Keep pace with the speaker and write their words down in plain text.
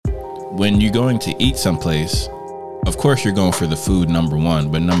when you're going to eat someplace, of course you're going for the food, number one.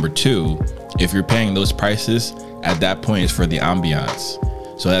 But number two, if you're paying those prices, at that point it's for the ambiance.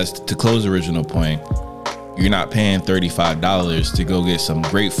 So as to close the original point, you're not paying $35 to go get some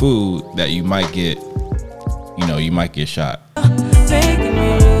great food that you might get, you might get shot. Making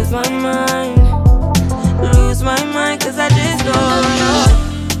me lose my mind, cause I just don't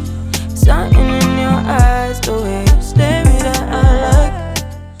know. Something in your eyes, the way you stare me that I look.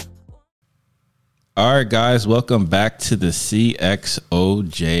 All right, guys, welcome back to the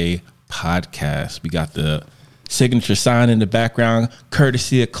CXOJ podcast. We got the signature sign in the background,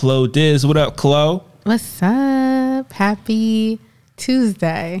 courtesy of Chloe Diz. What up, Chloe? What's up? Happy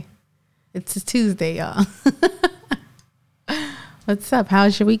Tuesday. It's a Tuesday, y'all. What's up?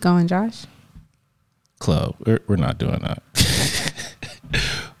 How's your week going, Josh? Chloe, we're not doing that.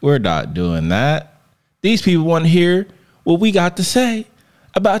 We're not doing that. These people want to hear what we got to say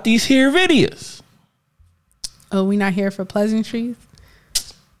about these here videos. Oh, we not here for pleasantries?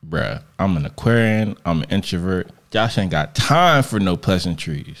 Bruh, I'm an Aquarian. I'm an introvert. Josh ain't got time for no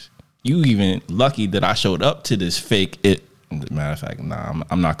pleasantries. You even lucky that I showed up to this fake it. Matter of fact, nah,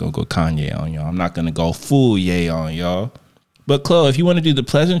 I'm not going to go Kanye on y'all. I'm not going to go full yay on y'all. But Chloe, if you want to do the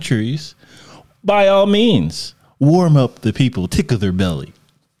pleasantries, by all means, warm up the people, tickle their belly.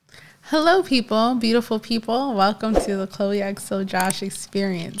 Hello, people, beautiful people. Welcome to the Chloe XO Josh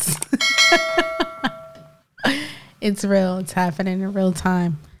experience. It's real. It's happening in real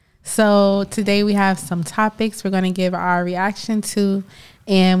time. So today we have some topics we're going to give our reaction to,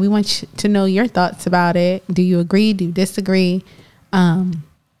 and we want you to know your thoughts about it. Do you agree? Do you disagree?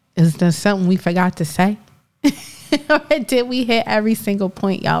 Is there something we forgot to say? Or did we hit every single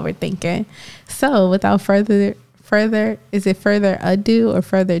point y'all were thinking? So without further, is it further ado or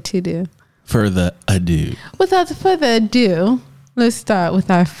further to do? Further ado. Without further ado, let's start with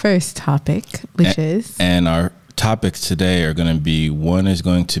our first topic, which is... And our topics today are going to be, one is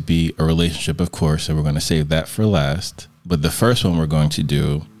going to be a relationship, of course, so we're going to save that for last. But the first one we're going to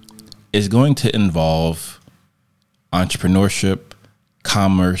do is going to involve entrepreneurship,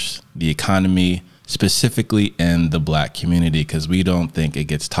 commerce, the economy, specifically in the Black community, because we don't think it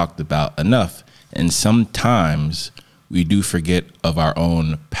gets talked about enough. And sometimes we do forget of our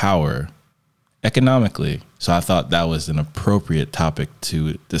own power economically. So I thought that was an appropriate topic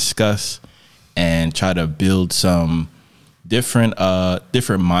to discuss and try to build some different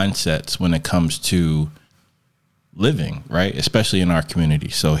mindsets when it comes to living, right? Especially in our community.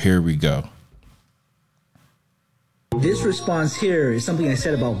 So here we go. This response here is something I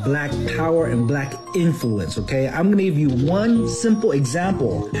said about Black power and Black influence, okay? I'm gonna give you one simple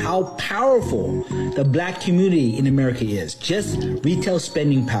example how powerful the Black community in America is. Just retail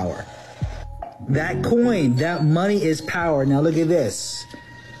spending power. That coin, that money is power. Now look at this.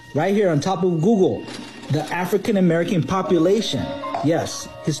 Right here on top of Google, the African American population, yes,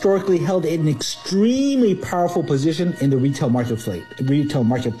 historically held an extremely powerful position in the retail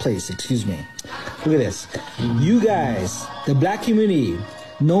marketplace, excuse me. Look at this. You guys, the Black community,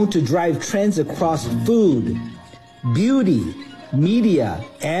 known to drive trends across food, beauty, media,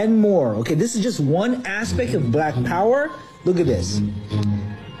 and more. Okay, this is just one aspect of Black power. Look at this.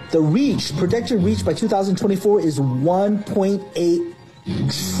 The projected reach by 2024 is 1.8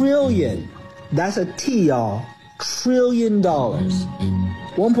 trillion. That's a T, y'all. Trillion dollars.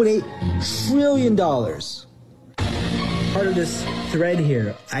 $1.8 trillion. Part of this thread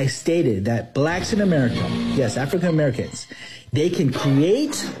here, I stated that Blacks in America, yes, African Americans, they can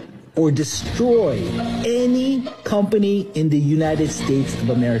create or destroy any company in the United States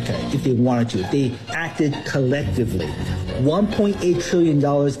of America if they wanted to, if they acted collectively. $1.8 trillion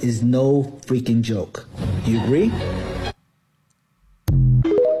is no freaking joke. Do you agree?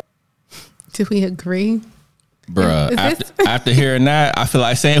 Do we agree? Bruh, after hearing that, I feel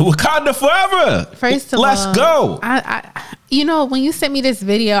like saying Wakanda forever. First of let's all, go. I when you sent me this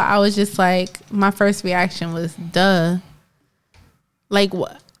video, I was just like, my first reaction was, duh. Like,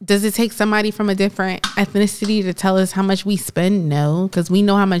 what? Does it take somebody from a different ethnicity to tell us how much we spend? No, because we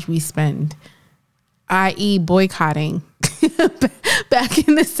know how much we spend, i.e. boycotting back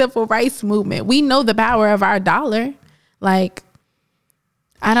in the civil rights movement. We know the power of our dollar. Like,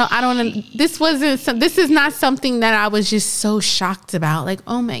 this is not something that I was just so shocked about. Like,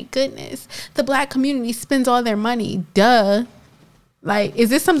 oh my goodness, the Black community spends all their money. Duh. Like,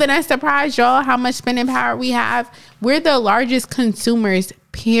 is this something that surprised y'all, how much spending power we have? We're the largest consumers,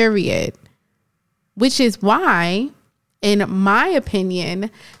 period. Which is why, in my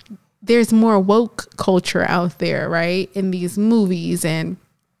opinion, there's more woke culture out there, right? In these movies and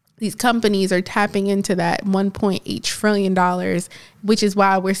these companies are tapping into that $1.8 trillion, which is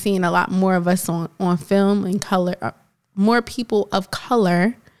why we're seeing a lot more of us on film and color, more people of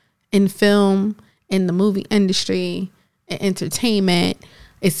color in film, in the movie industry, and entertainment,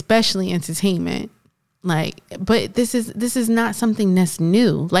 especially entertainment. Like, but this is not something that's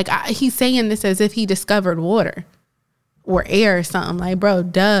new. Like, he's saying this as if he discovered water or air or something. Like, bro,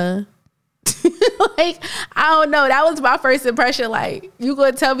 duh. Like, I don't know. That was my first impression. Like, you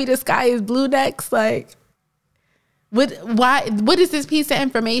gonna tell me the sky is blue next? Like, what is this piece of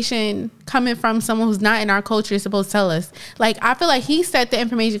information coming from someone who's not in our culture supposed to tell us? Like, I feel like he said the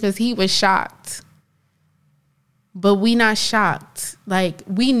information because he was shocked. But we not shocked. Like,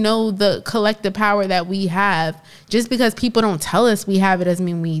 we know the collective power that we have. Just because people don't tell us we have it doesn't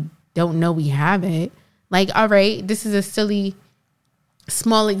mean we don't know we have it. Like, all right, this is a silly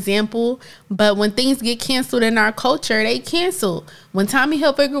small example, but when things get canceled in our culture, they cancel. When Tommy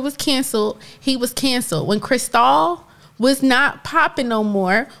Hilfiger was canceled, he was canceled. When Cristal was not popping no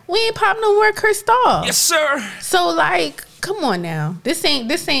more, we ain't pop no more Cristal. Yes, sir. So, like, come on now. This ain't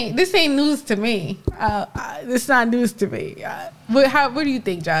news to me. It's not news to me. What do you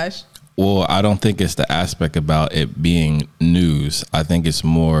think, Josh? Well, I don't think it's the aspect about it being news. I think it's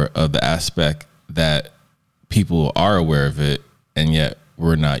more of the aspect that people are aware of it, and yet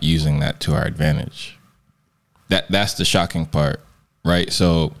we're not using that to our advantage. That's the shocking part, right?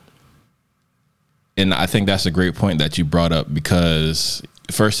 So, and I think that's a great point that you brought up, because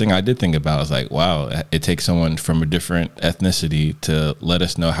the first thing I did think about is like, wow, it takes someone from a different ethnicity to let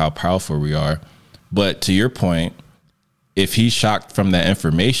us know how powerful we are. But to your point, if he's shocked from that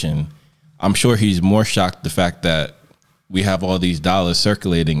information, I'm sure he's more shocked the fact that we have all these dollars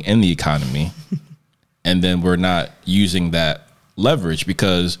circulating in the economy and then we're not using that leverage,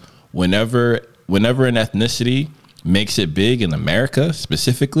 because whenever an ethnicity makes it big in America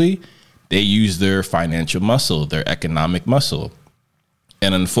specifically, they use their financial muscle, their economic muscle.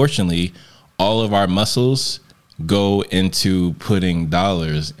 And unfortunately, all of our muscles go into putting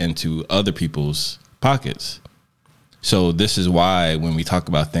dollars into other people's pockets. So this is why when we talk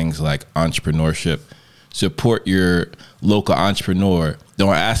about things like entrepreneurship, support your local entrepreneur.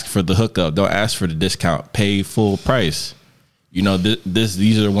 Don't ask for the hookup. Don't ask for the discount. Pay full price. You know,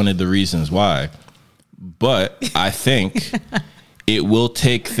 these are one of the reasons why. But I think it will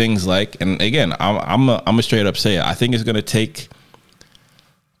take things like, and again, I'm a straight up say it. I think it's going to take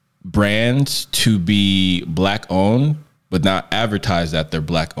brands to be black owned, but not advertise that they're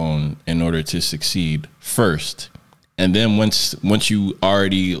black owned in order to succeed first. And then once you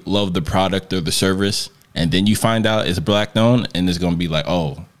already love the product or the service, and then you find out it's black owned, and it's going to be like,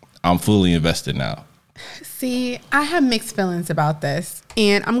 oh, I'm fully invested now. See, I have mixed feelings about this.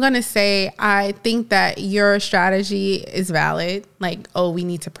 And I'm going to say, I think that your strategy is valid. Like, oh, we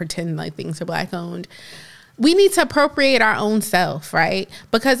need to pretend like things are black owned. We need to appropriate our own self, right?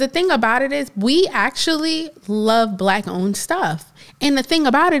 Because the thing about it is, we actually love black owned stuff. And the thing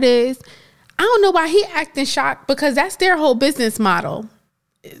about it is, I don't know why he acting shocked, because that's their whole business model.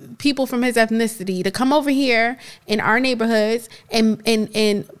 People from his ethnicity to come over here in our neighborhoods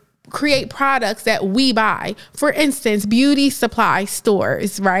and create products that we buy. For instance, beauty supply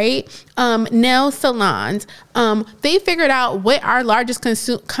stores, right? Nail salons. They figured out what our largest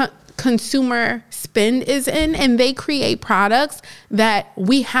consumer spend is in, and they create products that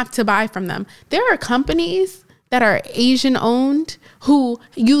we have to buy from them. There are companies that are Asian owned who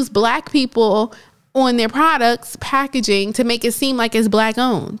use black people on their products packaging to make it seem like it's black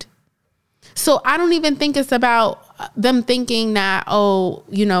owned. So I don't even think it's about them thinking that, oh,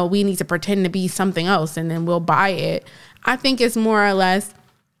 you know, we need to pretend to be something else and then we'll buy it. I think it's more or less,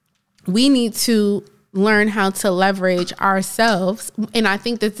 we need to learn how to leverage ourselves. And I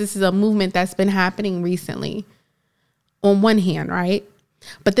think that this is a movement that's been happening recently on one hand, right?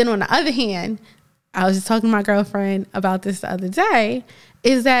 But then on the other hand, I was just talking to my girlfriend about this the other day,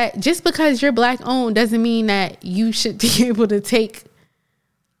 is that just because you're black owned doesn't mean that you should be able to take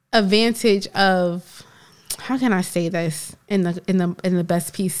advantage of, how can I say this in the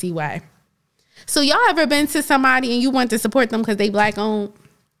best PC way? So y'all ever been to somebody and you want to support them because they black owned,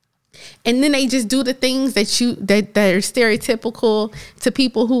 and then they just do the things that are stereotypical to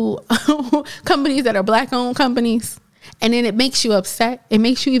people who companies that are black owned companies, and then it makes you upset. It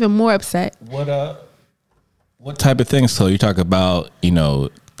makes you even more upset. What type of things? So you talk about,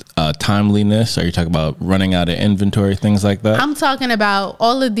 timeliness, or you talk about running out of inventory, things like that? I'm talking about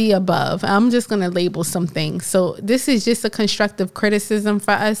all of the above. I'm just going to label some things. So this is just a constructive criticism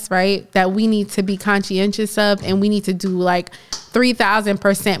for us, right? That we need to be conscientious of, and we need to do like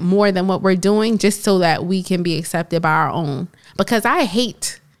 3,000% more than what we're doing just so that we can be accepted by our own. Because I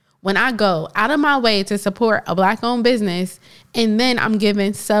hate when I go out of my way to support a Black owned business and then I'm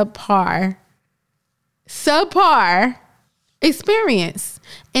given subpar experience.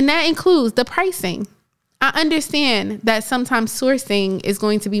 And that includes the pricing. I understand that sometimes sourcing is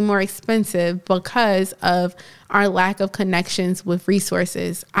going to be more expensive because of our lack of connections with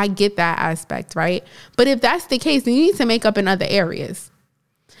resources. I get that aspect, right? But if that's the case, then you need to make up in other areas.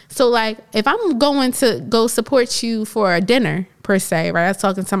 So like if I'm going to go support you for a dinner per se, right? I was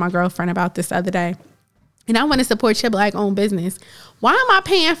talking to my girlfriend about this the other day, and I want to support your Black owned business. Why am I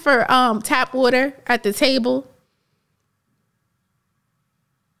paying for tap water at the table?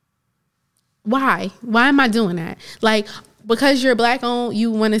 Why am I doing that? Like, because you're Black owned, you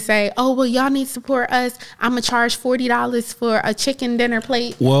want to say, oh, well, y'all need to support us. I'm going to charge $40 for a chicken dinner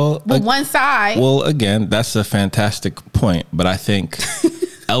plate. Well, with one side. Well, again, that's a fantastic point. But I think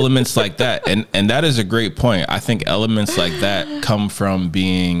elements like that, and that is a great point. I think elements like that come from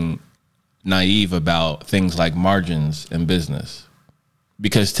being naive about things like margins in business.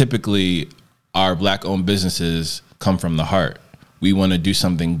 Because typically our Black owned businesses come from the heart. We want to do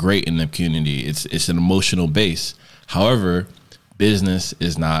something great in the community. It's an emotional base. However, business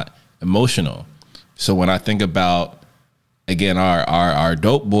is not emotional. So when I think about, again, our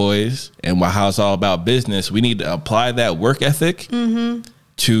dope boys and how it's all about business, we need to apply that work ethic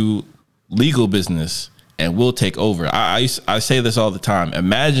to legal business, and we'll take over. I say this all the time.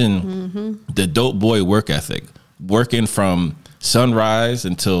 Imagine the dope boy work ethic, working from sunrise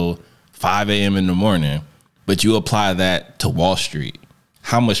until 5 a.m. in the morning. But you apply that to Wall Street.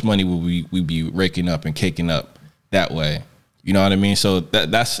 How much money would we be raking up and caking up that way? You know what I mean? So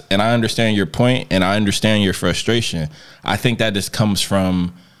that's, and I understand your point and I understand your frustration. I think that just comes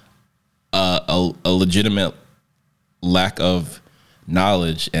from a legitimate lack of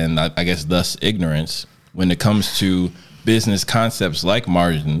knowledge and I guess thus ignorance when it comes to business concepts like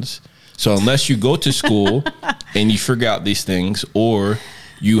margins. So unless you go to school and you figure out these things, or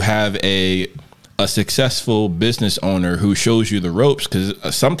you have a successful business owner who shows you the ropes,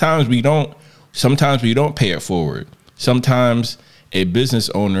 because sometimes we don't pay it forward. Sometimes a business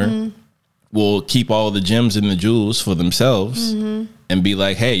owner will keep all the gems and the jewels for themselves and be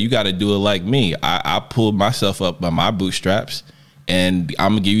like, hey, you got to do it like me. I pulled myself up by my bootstraps, and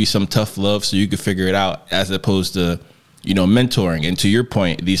I'm gonna give you some tough love so you can figure it out, as opposed to, mentoring. And to your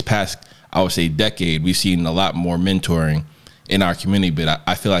point, these past, I would say, decade, we've seen a lot more mentoring in our community, but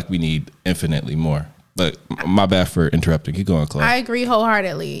I feel like we need infinitely more. But my bad for interrupting. Keep going, Chloe. I agree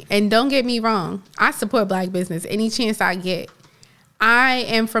wholeheartedly. And don't get me wrong, I support Black business any chance I get. I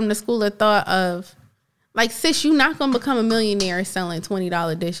am from the school of thought of, like, sis, you're not going to become a millionaire selling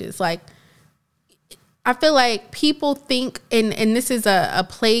 $20 dishes. Like, I feel like people think, and this is a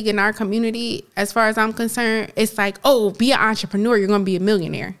plague in our community as far as I'm concerned, it's like, oh, be an entrepreneur, you're going to be a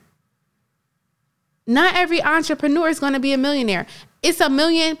millionaire. Not every entrepreneur is going to be a millionaire. It's a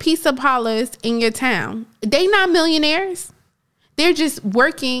million pizza parlors in your town. They not millionaires. They're just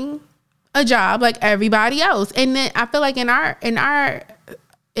working a job like everybody else. And then I feel like in our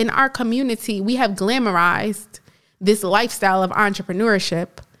community, we have glamorized this lifestyle of entrepreneurship.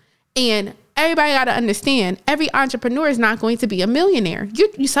 And everybody got to understand, every entrepreneur is not going to be a millionaire.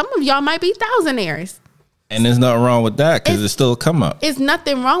 Some of y'all might be thousandaires. And there's nothing wrong with that, because it's still a come up. It's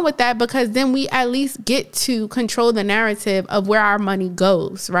nothing wrong with that, because then we at least get to control the narrative of where our money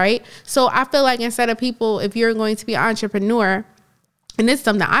goes, right? So I feel like instead of people, if you're going to be an entrepreneur, and it's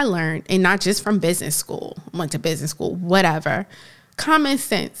something that I learned, and not just from business school, went to business school, whatever, common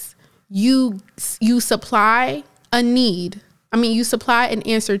sense. You supply a need. I mean, you supply an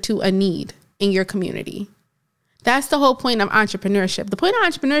answer to a need in your community. That's the whole point of entrepreneurship. The point of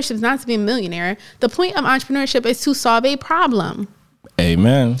entrepreneurship is not to be a millionaire. The point of entrepreneurship is to solve a problem.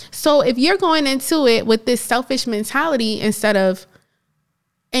 Amen. So if you're going into it with this selfish mentality instead of,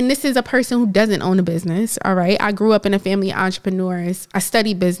 and this is a person who doesn't own a business, all right? I grew up in a family of entrepreneurs. I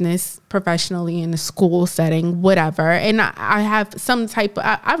studied business professionally in a school setting, whatever. And I have some type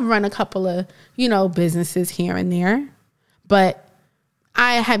of, I've run a couple of, businesses here and there, but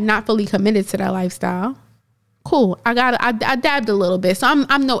I have not fully committed to that lifestyle. Cool. I dabbed a little bit. So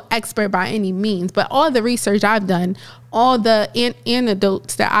I'm no expert by any means, but all the research I've done, all the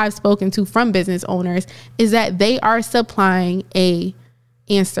anecdotes that I've spoken to from business owners is that they are supplying a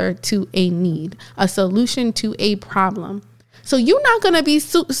answer to a need, a solution to a problem. So you're not going to be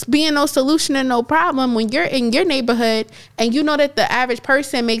being no solution and no problem when you're in your neighborhood and you know that the average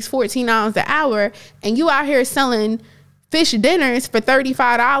person makes $14 an hour and you out here selling fish dinners for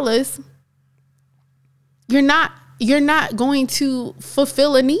 $35. You're not going to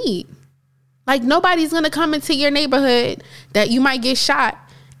fulfill a need. Like, nobody's going to come into your neighborhood that you might get shot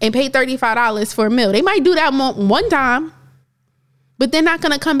and pay $35 for a meal. They might do that one time, but they're not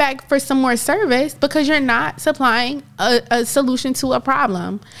going to come back for some more service because you're not supplying a solution to a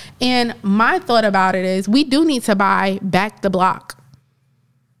problem. And my thought about it is we do need to buy back the block.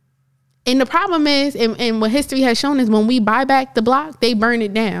 And the problem is, and what history has shown is when we buy back the block, they burn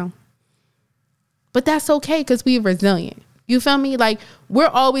it down. But that's okay because we're resilient. You feel me? Like, we're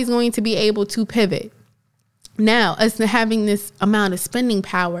always going to be able to pivot. Now, us having this amount of spending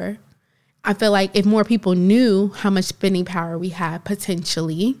power, I feel like if more people knew how much spending power we have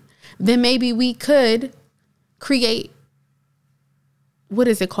potentially, then maybe we could create, what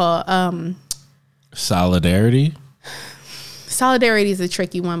is it called? Solidarity. Solidarity is a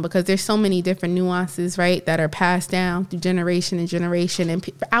tricky one because there's so many different nuances, right, that are passed down through generation and generation, and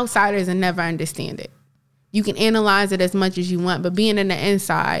outsiders will never understand it. You can analyze it as much as you want, but being in the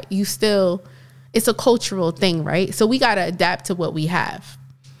inside, it's a cultural thing, right? So we got to adapt to what we have.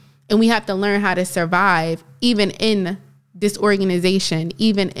 And we have to learn how to survive even in disorganization,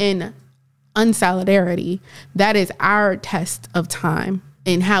 even in unsolidarity. That is our test of time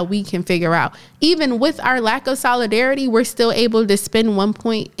and how we can figure out. Even with our lack of solidarity, we're still able to spend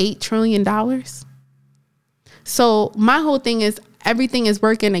 $1.8 trillion. So my whole thing is everything is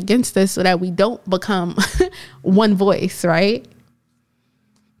working against us so that we don't become one voice, right?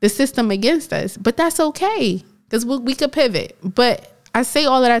 The system against us. But that's okay because we could pivot. But I say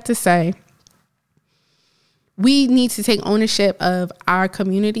all of that to say we need to take ownership of our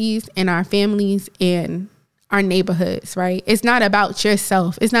communities and our families and our neighborhoods, right? It's not about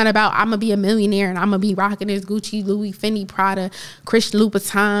yourself. It's not about I'm going to be a millionaire and I'm going to be rocking this Gucci, Louis, Fendi, Prada, Christian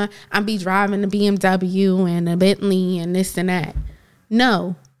Louboutin. I'm be driving the BMW and a Bentley and this and that.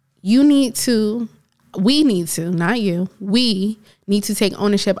 No, we need to, not you, we need to take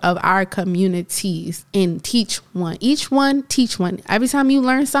ownership of our communities and teach one. Each one, teach one. Every time you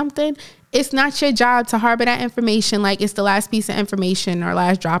learn something, it's not your job to harbor that information like it's the last piece of information or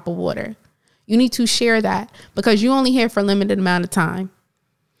last drop of water. You need to share that because you're only here for a limited amount of time.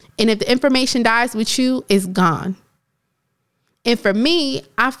 And if the information dies with you, it's gone. And for me,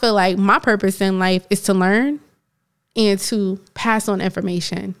 I feel like my purpose in life is to learn and to pass on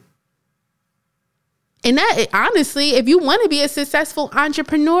information. And that, honestly, if you want to be a successful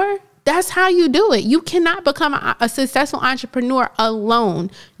entrepreneur, that's how you do it. You cannot become a successful entrepreneur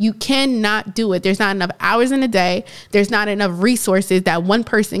alone. You cannot do it. There's not enough hours in a day. There's not enough resources that one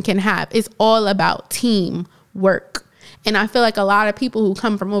person can have. It's all about teamwork. And I feel like a lot of people who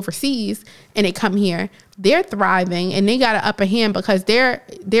come from overseas and they come here, they're thriving and they got an upper hand because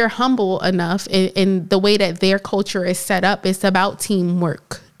they're humble enough in the way that their culture is set up. It's about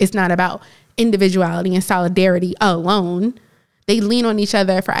teamwork. It's not about individuality and solidarity alone. They lean on each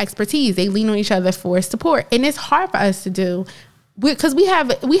other for expertise. They lean on each other for support. And it's hard for us to do because we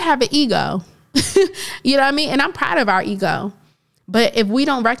have an ego. You know what I mean? And I'm proud of our ego. But if we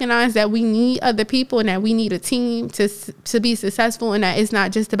don't recognize that we need other people and that we need a team to be successful and that it's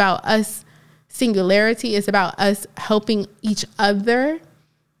not just about us singularity, it's about us helping each other.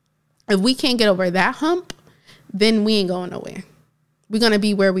 If we can't get over that hump, then we ain't going nowhere. We're going to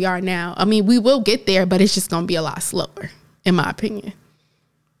be where we are now. I mean, we will get there, but it's just going to be a lot slower, in my opinion.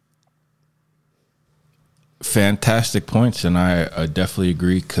 Fantastic points. And I definitely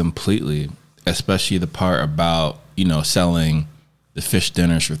agree completely, especially the part about, selling the fish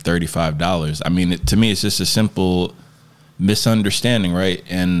dinners for $35. I mean, to me, it's just a simple misunderstanding, right?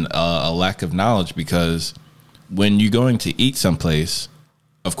 And a lack of knowledge, because when you're going to eat someplace,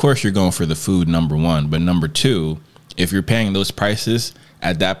 of course, you're going for the food, number one. But number two, if you're paying those prices,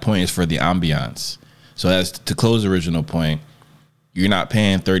 at that point, it's for the ambiance. So as to close the original point, you're not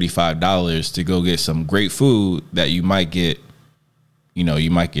paying $35 to go get some great food that you might get,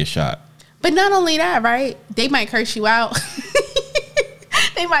 you might get shot. But not only that, right? They might curse you out.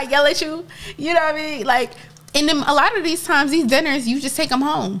 They might yell at you. You know what I mean? Like, and then a lot of these times, these dinners, you just take them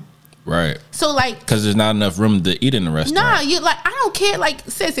home. Right. So like, because there's not enough room to eat in the restaurant. Nah, I don't care. Like,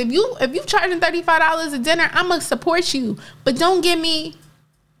 sis, if you charging $35 a dinner, I'm gonna support you, but don't give me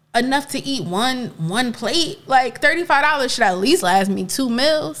enough to eat one plate. Like, $35 should at least last me 2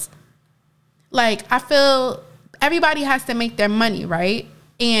 meals. Like, I feel everybody has to make their money, right?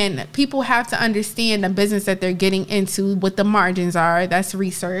 And people have to understand the business that they're getting into, what the margins are. That's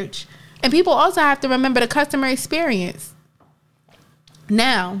research. And people also have to remember the customer experience.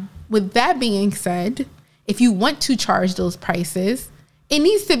 Now, with that being said, if you want to charge those prices, it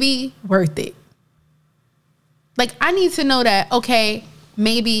needs to be worth it. Like, I need to know that, okay,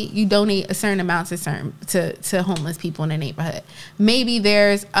 maybe you donate a certain amount to homeless people in the neighborhood. Maybe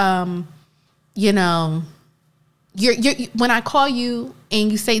there's, when I call you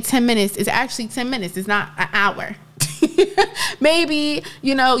and you say 10 minutes, it's actually 10 minutes. It's not an hour. Maybe,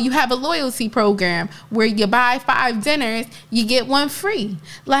 you have a loyalty program where you buy 5 dinners, you get 1 free,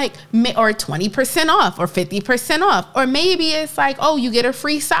 or 20% off or 50% off. Or maybe it's like, oh, you get a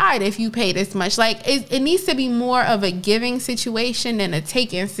free side if you pay this much. It needs to be more of a giving situation than a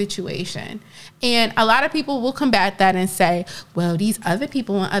taking situation. And a lot of people will combat that and say, well, these other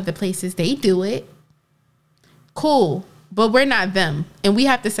people in other places, they do it. Cool. But we're not them. And we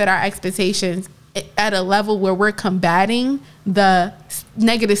have to set our expectations at a level where we're combating the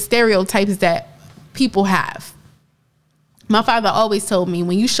negative stereotypes that people have. My father always told me,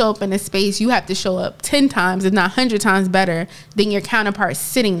 when you show up in a space, you have to show up 10 times, if not 100 times better than your counterpart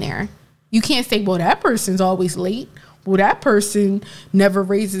sitting there. You can't say, well, that person's always late. Well, that person never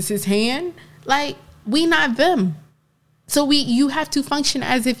raises his hand. We not them. So you have to function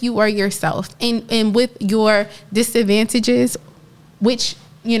as if you are yourself. And with your disadvantages, which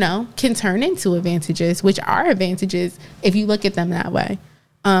can turn into advantages, which are advantages if you look at them that way,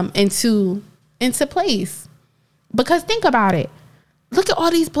 into place. Because think about it. Look at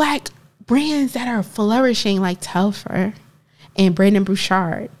all these black brands that are flourishing, like Telfar and Brandon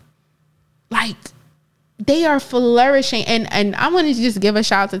Bouchard. They are flourishing. And I want to just give a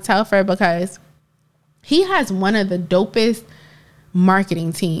shout out to Telfar because he has one of the dopest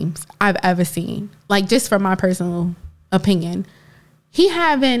marketing teams I've ever seen. Just from my personal opinion. He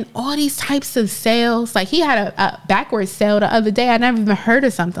having all these types of sales. He had a backwards sale the other day. I never even heard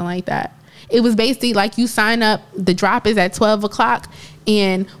of something like that. It was basically you sign up, the drop is at 12 o'clock,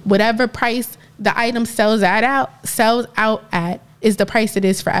 and whatever price the item sells out at is the price it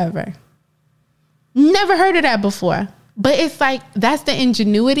is forever. Never heard of that before. But it's that's the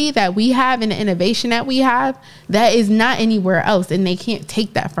ingenuity that we have and the innovation that we have that is not anywhere else. And they can't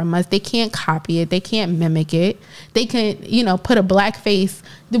take that from us. They can't copy it. They can't mimic it. They can, put a black face.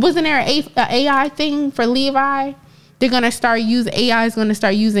 Wasn't there an AI thing for Levi? They're going to start AI is going to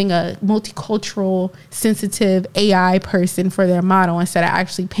start using a multicultural, sensitive AI person for their model instead of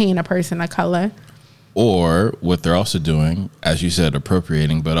actually paying a person of color. Or what they're also doing, as you said,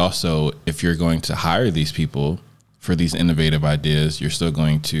 appropriating, but also if you're going to hire these people for these innovative ideas, you're still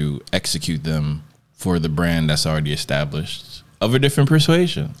going to execute them for the brand that's already established of a different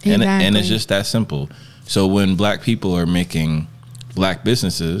persuasion. Exactly. And it's just that simple. So when black people are making black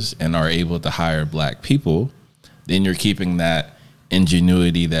businesses and are able to hire black people, then you're keeping that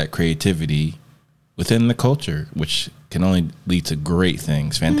ingenuity, that creativity within the culture, which can only lead to great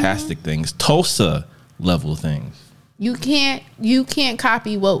things, fantastic things, Tulsa level things. You can't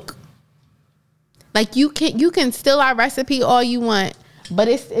copy woke. You can steal our recipe all you want, but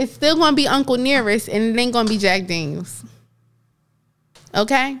it's still gonna be Uncle Nearest and it ain't gonna be Jack Daniels.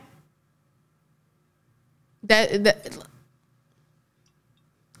 Okay?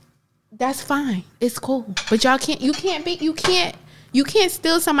 That's fine. It's cool. But y'all you can't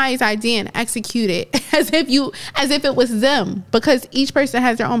steal somebody's idea and execute it as if it was them, because each person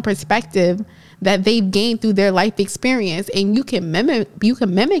has their own perspective that they've gained through their life experience, and you can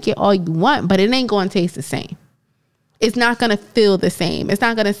mimic it all you want, but it ain't going to taste the same. It's not going to feel the same. It's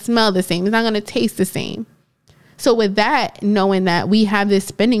not going to smell the same. It's not going to taste the same. So with that, knowing that we have this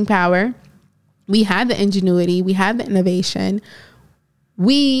spending power, we have the ingenuity, we have the innovation,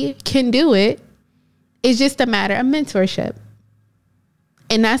 we can do it. It's just a matter of mentorship.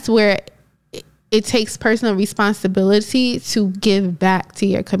 And that's where it takes personal responsibility to give back to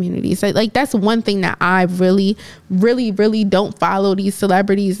your communities. That's one thing that I really, really, really don't follow these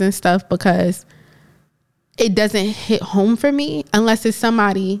celebrities and stuff, because it doesn't hit home for me unless it's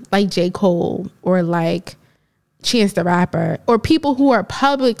somebody like J. Cole or like Chance the Rapper, or people who are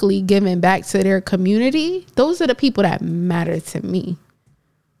publicly giving back to their community. Those are the people that matter to me.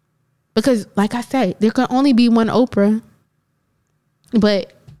 Because like I said, there can only be one Oprah,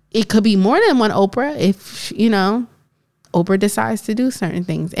 but it could be more than one Oprah if, Oprah decides to do certain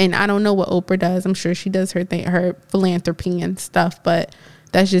things. And I don't know what Oprah does. I'm sure she does her thing, her philanthropy and stuff, but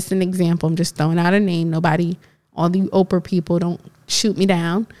that's just an example. I'm just throwing out a name. All the Oprah people don't shoot me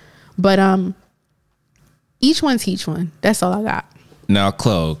down. But each one teach one. That's all I got. Now,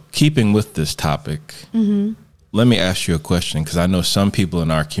 Chloe, keeping with this topic, let me ask you a question, because I know some people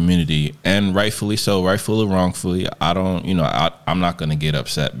in our community, and rightfully so, rightfully or wrongfully, I'm not going to get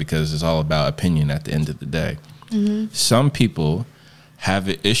upset, because it's all about opinion at the end of the day. Some people have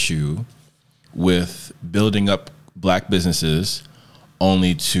an issue with building up black businesses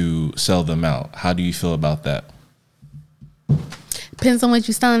only to sell them out. How do you feel about that? Depends on what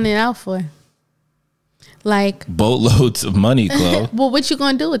you're selling it out for. Like boatloads of money, Chloe. Well, what you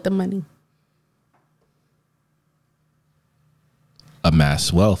gonna do with the money?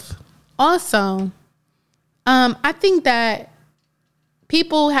 amass wealth. Also, I think that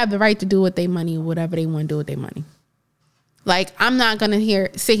people have the right to do with their money, whatever they want to do with their money. Like, I'm not going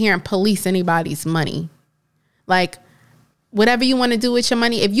to sit here and police anybody's money. Like, whatever you want to do with your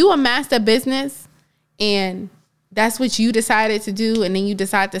money, if you amassed a business and that's what you decided to do and then you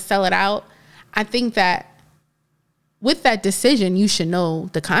decide to sell it out, I think that with that decision, you should know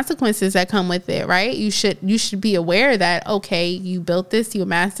the consequences that come with it, right? You should be aware that, okay, you built this, you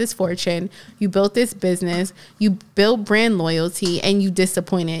amassed this fortune, you built this business, you built brand loyalty, and you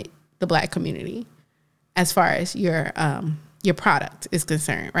disappointed the Black community as far as your product is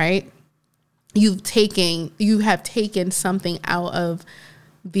concerned, right? You have taken something out of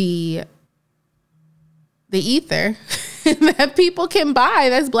the ether that people can buy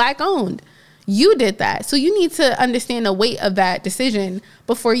that's Black owned. You did that. So you need to understand the weight of that decision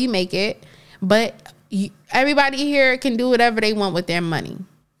before you make it. But everybody here can do whatever they want with their money.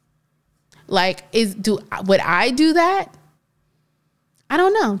 Like, would I do that? I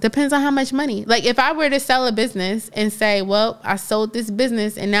don't know. Depends on how much money. Like, if I were to sell a business and say, well, I sold this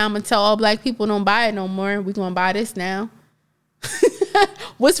business and now I'm going to tell all Black people don't buy it no more. We're going to buy this now.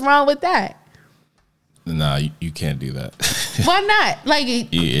 What's wrong with that? Nah, you can't do that. Why not? Like,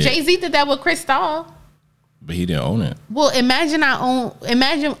 Yeah. Jay-Z did that with Cristal. But he didn't own it. Well, imagine I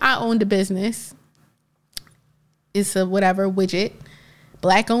owned a business. It's a whatever widget,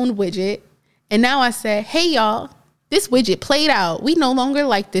 Black owned widget. And now I said, hey y'all, this widget played out. We no longer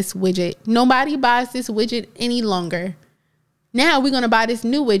like this widget. Nobody buys this widget any longer. Now we're going to buy this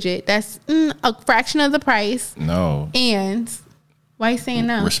new widget that's a fraction of the price. No. And why are you saying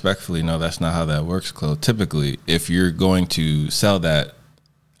no? Respectfully, no, that's not how that works, Chloe. Typically, if you're going to sell that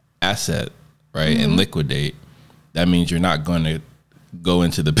asset, right, and liquidate, that means you're not going to go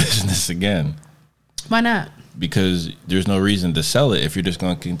into the business again. Why not? Because there's no reason to sell it if you're just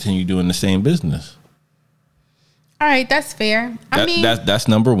going to continue doing the same business. All right, that's fair. That's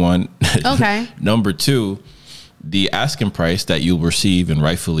number one. Okay. Number two, the asking price that you'll receive, and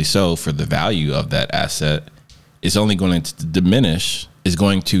rightfully so, for the value of that asset is only going to diminish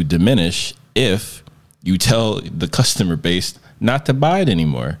if you tell the customer base not to buy it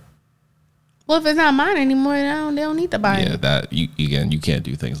anymore. Well, if it's not mine anymore, they don't need to buy it. Yeah, that you can't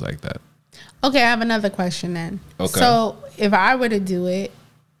do things like that. Okay, I have another question then. Okay. So if I were to do it,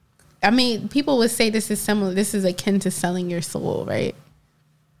 I mean, people would say this is similar. This is akin to selling your soul, right?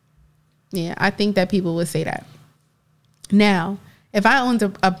 Yeah, I think that people would say that. Now, if I owned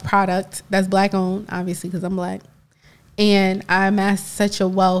a product that's Black owned, obviously because I'm Black, and I amassed such a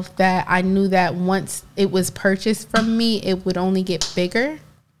wealth that I knew that once it was purchased from me, it would only get bigger,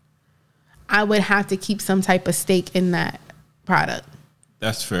 I would have to keep some type of stake in that product.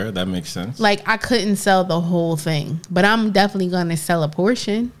 That's fair. That makes sense. Like, I couldn't sell the whole thing, but I'm definitely going to sell a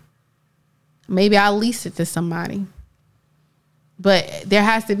portion. Maybe I'll lease it to somebody. But there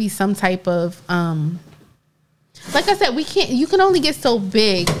has to be some type of, like I said, you can only get so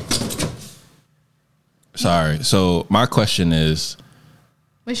big. Sorry. So my question is,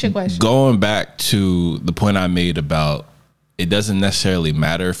 What's your question? going back to the point I made about it doesn't necessarily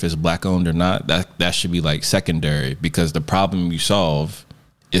matter if it's Black owned or not. That should be like secondary, because the problem you solve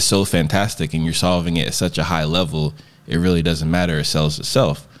is so fantastic and you're solving it at such a high level. It really doesn't matter. It sells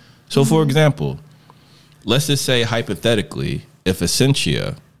itself. So for example, let's just say hypothetically, if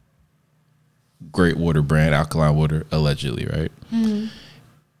Essentia, great water brand, alkaline water, allegedly, right?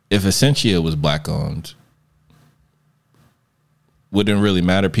 If Essentia was Black owned, wouldn't really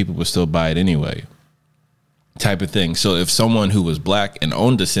matter. People would still buy it anyway, type of thing. So if someone who was Black and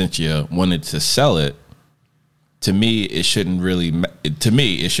owned Essentia wanted to sell it, to me, it shouldn't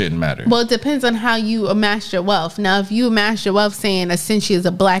matter. Well, it depends on how you amass your wealth. Now, if you amass your wealth saying Essentia is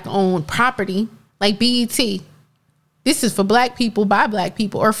a Black owned property, like BET, this is for Black people by Black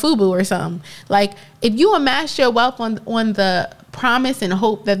people, or FUBU or something. Like, if you amass your wealth on the promise and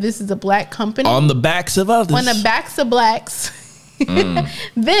hope that this is a Black company, on the backs of others, on the backs of Blacks,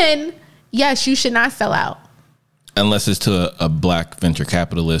 then yes, you should not sell out. Unless it's to a Black venture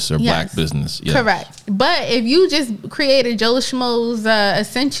capitalist or Yes. Black business. Yes. Correct. But if you just create a Joe Schmo's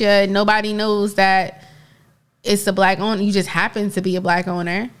Essentia and nobody knows that it's a Black owner, you just happen to be a Black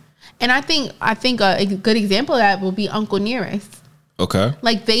owner. And I think a good example of that will be Uncle Nearest. Okay.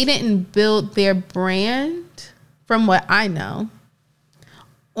 Like, they didn't build their brand, from what I know,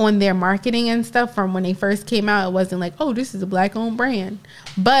 on their marketing and stuff. From when they first came out, it wasn't like, oh, this is a Black owned brand.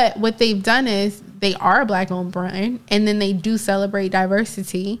 But what they've done is they are a Black owned brand, and then they do celebrate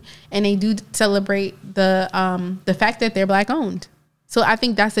diversity, and they do celebrate the fact that they're Black owned. So I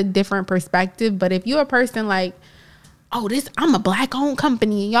think that's a different perspective. But if you're a person like, oh, I'm a black owned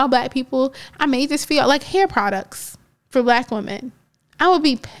company. Y'all black people, I made this for y'all. Like hair products for black women. I would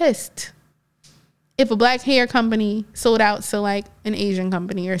be pissed if a black hair company sold out to like an Asian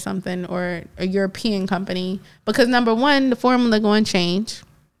company or something, or a European company, because number one, the formula going to change.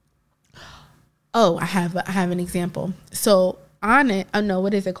 Oh, I have an example. So on it, I know,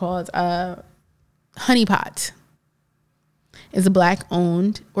 what is it called? Honey Pot is a black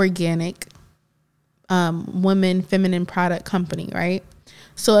owned organic women feminine product company, right?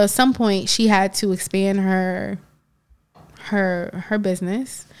 So at some point she had to expand her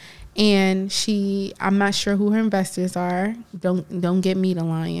business, and I'm not sure who her investors are. Don't get me to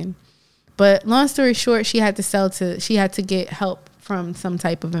lying. But long story short, she had to get help from some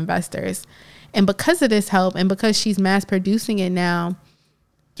type of investors. And because of this help, and because she's mass producing it now,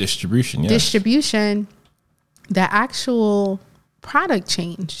 distribution, the actual product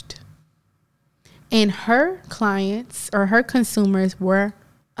changed. And her clients or her consumers were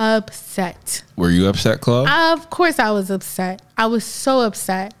upset. Were you upset, Chloe? Of course I was upset. I was so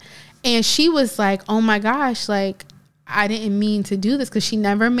upset. And she was like, oh my gosh, like, I didn't mean to do this, because she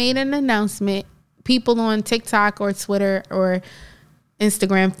never made an announcement. People on TikTok or Twitter or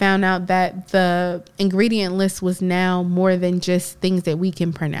Instagram found out that the ingredient list was now more than just things that we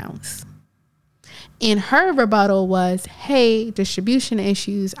can pronounce. And her rebuttal was, hey, distribution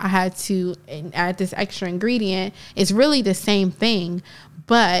issues. I had to add this extra ingredient. It's really the same thing,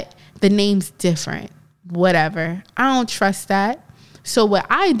 but the name's different. Whatever. I don't trust that. So what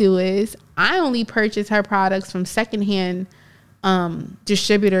I do is I only purchase her products from secondhand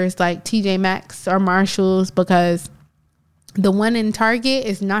distributors like TJ Maxx or Marshalls, because the one in Target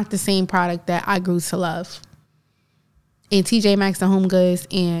is not the same product that I grew to love. And TJ Maxx and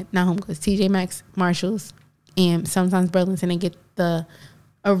TJ Maxx, Marshalls, and sometimes Burlington, and get the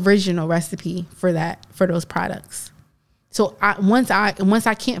original recipe for those products. So once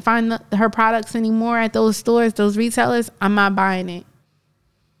I can't find her products anymore at those stores, those retailers, I'm not buying it,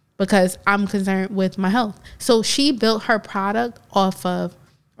 because I'm concerned with my health. So she built her product off of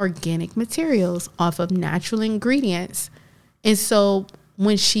organic materials, off of natural ingredients. And so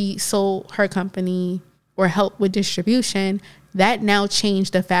when she sold her company or helped with distribution, that now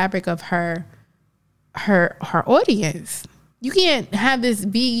changed the fabric of her audience. You can't have this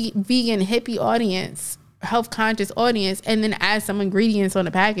vegan hippie audience, health conscious audience, and then add some ingredients on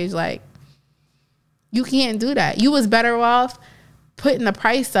the package. Like, you can't do that. You was better off putting the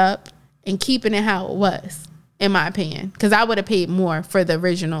price up and keeping it how it was, in my opinion, because I would have paid more for the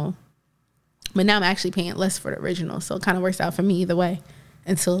original. But now I'm actually paying less for the original. So it kind of works out for me either way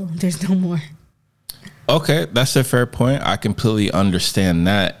until there's no more. Okay, that's a fair point. I completely understand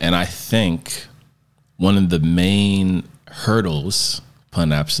that. And I think one of the main hurdles,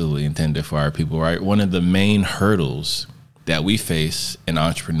 pun absolutely intended for our people, right? One of the main hurdles that we face in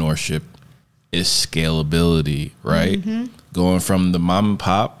entrepreneurship is scalability, right? Mm-hmm. Going from the mom and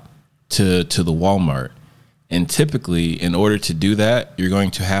pop to the Walmart. And typically, in order to do that, you're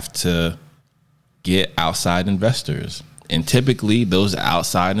going to have to get outside investors. And typically those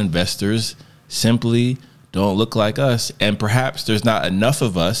outside investors simply don't look like us. And perhaps there's not enough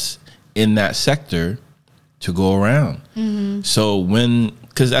of us in that sector to go around. Mm-hmm. So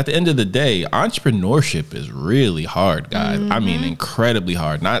because at the end of the day, entrepreneurship is really hard, guys. Mm-hmm. I mean, incredibly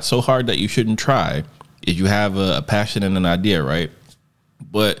hard. Not so hard that you shouldn't try if you have a passion and an idea, right?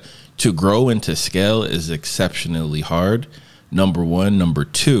 But to grow and to scale is exceptionally hard. Number one. Number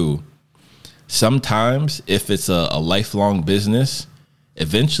two, sometimes if it's a lifelong business,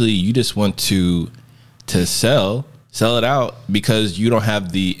 eventually you just want to sell it out because you don't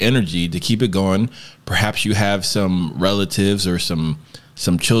have the energy to keep it going. Perhaps you have some relatives or some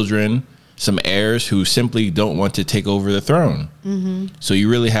children, some heirs who simply don't want to take over the throne. Mm-hmm. So you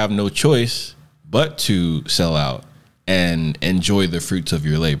really have no choice but to sell out and enjoy the fruits of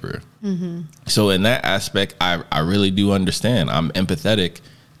your labor. Mm-hmm. So in that aspect, I really do understand. I'm empathetic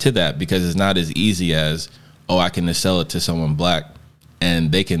to that, because it's not as easy as, oh, I can just sell it to someone black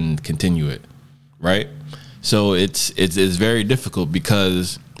and they can continue it, right? So it's very difficult,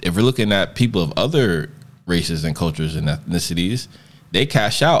 because if we're looking at people of other races and cultures and ethnicities, they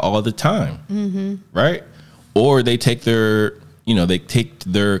cash out all the time, mm-hmm. right? Or they take their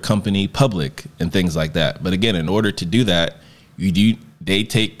company public and things like that. But again, in order to do that, they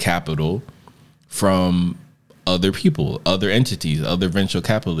take capital from other people, other entities, other venture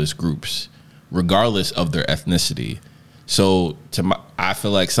capitalist groups, regardless of their ethnicity. So I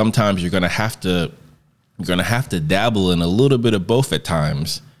feel like sometimes you're gonna have to dabble in a little bit of both at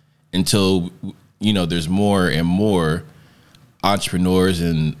times, until there's more and more entrepreneurs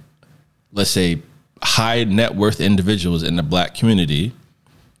and, let's say, high net worth individuals in the black community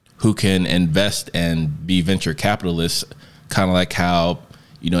who can invest and be venture capitalists, kind of like how,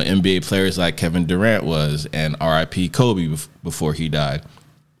 NBA players like Kevin Durant was, and RIP Kobe before he died,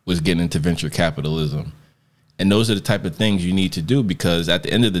 was getting into venture capitalism. And those are the type of things you need to do, because at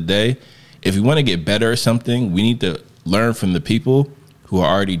the end of the day, if we want to get better at something, we need to learn from the people who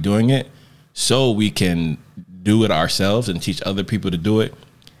are already doing it so we can do it ourselves and teach other people to do it,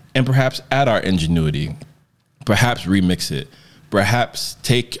 and perhaps add our ingenuity, perhaps remix it, perhaps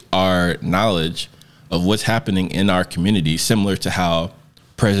take our knowledge of what's happening in our community, similar to how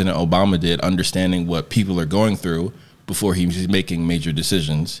President Obama did, understanding what people are going through before he was making major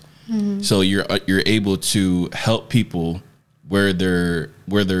decisions. Mm-hmm. So you're able to help people where they're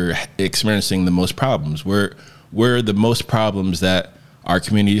experiencing the most problems. Where the most problems that our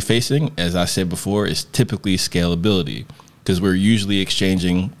community is facing, as I said before, is typically scalability, because we're usually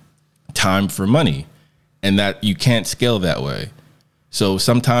exchanging time for money, and that you can't scale that way. So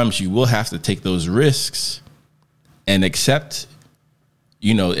sometimes you will have to take those risks and accept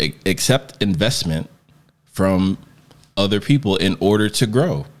investment from other people in order to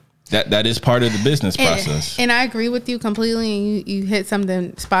grow. That is part of the business process. And I agree with you completely. And you hit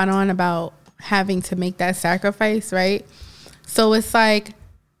something spot on about having to make that sacrifice, right? So it's like,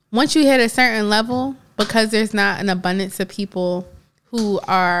 once you hit a certain level, because there's not an abundance of people who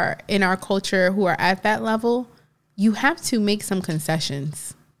are in our culture who are at that level, you have to make some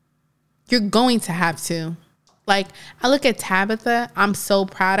concessions. You're going to have to. Like, I look at Tabitha, I'm so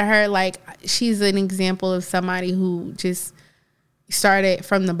proud of her. Like, she's an example of somebody who just started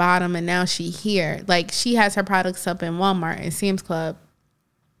from the bottom and now she here. Like, she has her products up in Walmart and Sam's Club.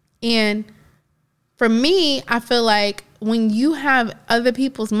 And for me, I feel like when you have other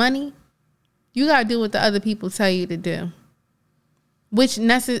people's money, you got to do what the other people tell you to do, which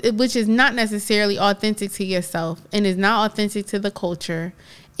is not necessarily authentic to yourself and is not authentic to the culture.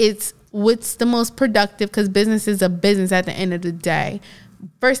 It's what's the most productive, because business is a business at the end of the day.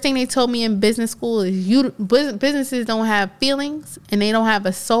 First thing they told me in business school is businesses don't have feelings, and they don't have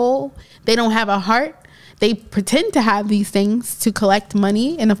a soul. They don't have a heart. They pretend to have these things to collect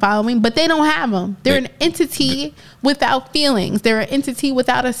money and a following, but they don't have them. They're an entity without feelings. They're an entity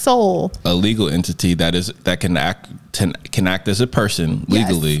without a soul. A legal entity that can act as a person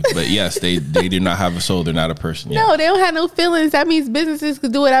legally, yes. But yes, they do not have a soul. They're not a person. No, they don't have no feelings. That means businesses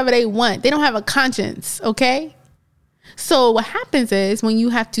can do whatever they want. They don't have a conscience. Okay. So what happens is, when you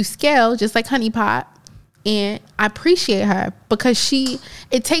have to scale, just like Honey Pot, and I appreciate her because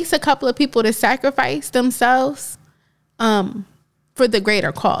it takes a couple of people to sacrifice themselves for the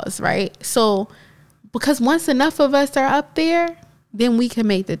greater cause, right? So because once enough of us are up there, then we can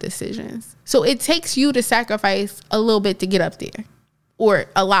make the decisions. So it takes you to sacrifice a little bit to get up there, or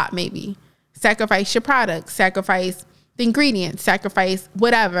a lot maybe. Sacrifice your products, sacrifice the ingredients, sacrifice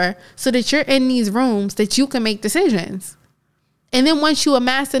whatever, so that you're in these rooms that you can make decisions. And then once you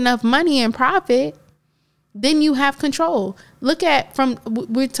amass enough money and profit, then you have control.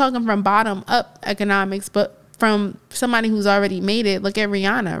 We're talking from bottom up economics, but from somebody who's already made it, look at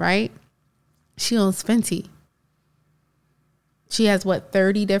Rihanna, right? She owns Fenty. She has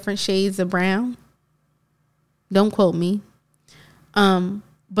 30 different shades of brown? Don't quote me.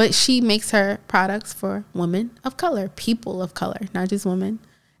 But she makes her products for women of color, people of color, not just women.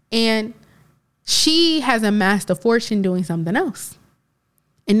 And she has amassed a fortune doing something else.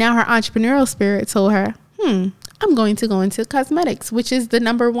 And now her entrepreneurial spirit told her, I'm going to go into cosmetics, which is the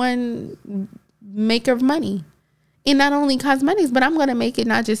number one maker of money. And not only cosmetics, but I'm going to make it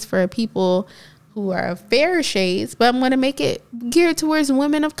not just for people who are fairer shades, but I'm going to make it geared towards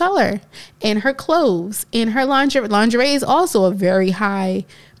women of color. And her clothes and her lingerie is also a very high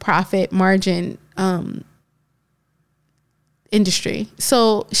profit margin industry.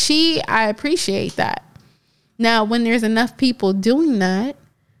 So I appreciate that. Now, when there's enough people doing that,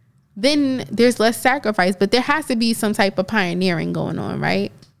 then there's less sacrifice, but there has to be some type of pioneering going on,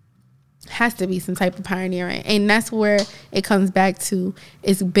 right? Has to be some type of pioneering. And that's where it comes back to,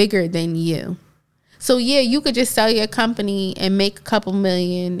 it's bigger than you. So yeah, you could just sell your company and make a couple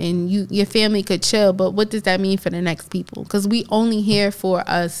million and your family could chill, but what does that mean for the next people? Because we only here for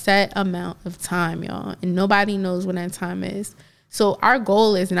a set amount of time, y'all, and nobody knows when that time is. So our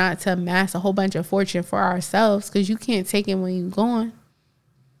goal is not to amass a whole bunch of fortune for ourselves, because you can't take it when you're gone.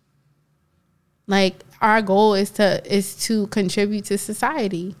 Like, our goal is to contribute to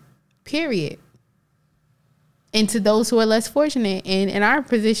society, period. And to those who are less fortunate. And in our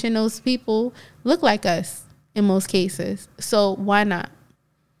position, those people look like us in most cases. So why not?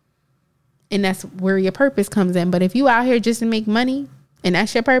 And that's where your purpose comes in. But if you out here just to make money and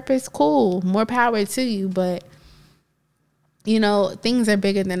that's your purpose, cool, more power to you. But you know, things are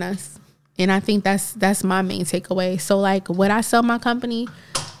bigger than us. And I think that's my main takeaway. So like, would I sell my company?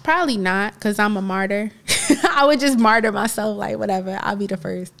 Probably not, because I'm a martyr. I would just martyr myself, like whatever, I'll be the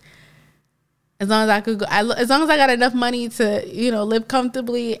first. As long as I could go, as long as I got enough money to, you know, live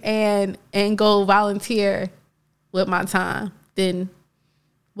comfortably and go volunteer with my time, then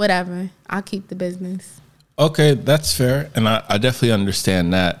whatever, I'll keep the business. Okay, that's fair. And I definitely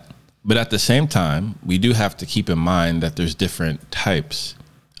understand that. But at the same time, we do have to keep in mind that there's different types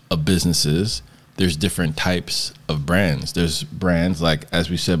of businesses. There's different types of brands. There's brands like, as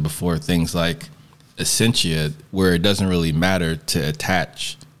we said before, things like Essentia, where it doesn't really matter to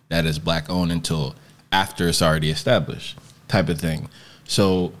attach that as Black owned until after it's already established, type of thing.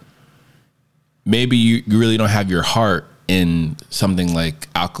 So maybe you really don't have your heart in something like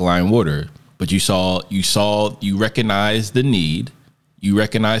alkaline water, but you recognize the need, you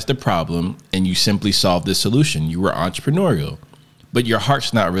recognize the problem, and you simply solve the solution. You were entrepreneurial, but your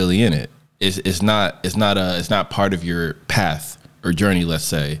heart's not really in it. It's not part of your path or journey, let's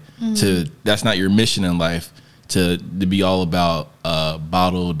say. That's not your mission in life to be all about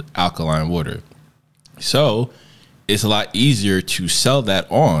bottled alkaline water. So it's a lot easier to sell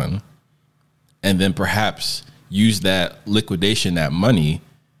that on and then perhaps use that liquidation, that money,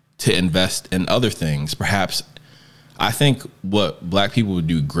 to invest in other things. Perhaps, I think what Black people would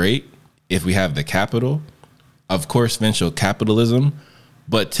do great if we have the capital, of course, venture capitalism,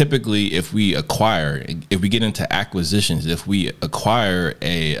 but typically if we get into acquisitions, if we acquire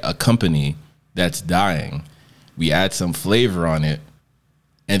a company that's dying, we add some flavor on it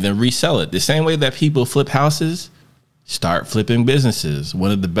and then resell it. The same way that people flip houses, start flipping businesses.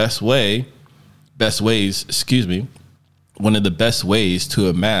 One of the best ways to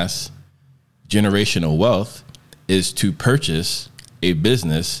amass generational wealth is to purchase a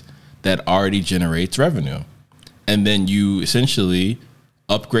business that already generates revenue. And then you essentially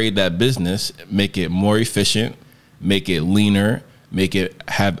upgrade that business, make it more efficient, make it leaner, make it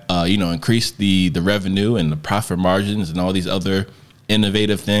have, increase the revenue and the profit margins and all these other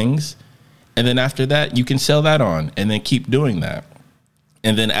innovative things. And then after that, you can sell that on and then keep doing that.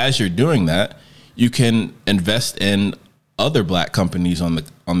 And then as you're doing that, you can invest in other Black companies on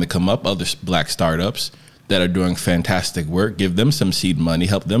the come up, other Black startups that are doing fantastic work, give them some seed money,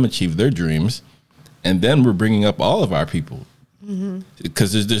 help them achieve their dreams. And then we're bringing up all of our people.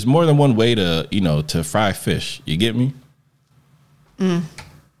 Because there's more than one way to fry fish. You get me?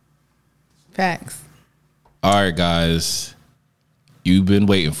 Facts. All right, guys, you've been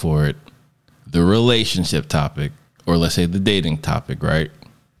waiting for it. The relationship topic, or let's say the dating topic, right?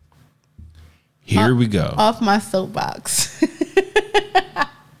 Here we go. Off my soapbox.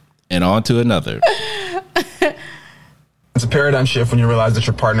 And on to another. It's a paradigm shift when you realize that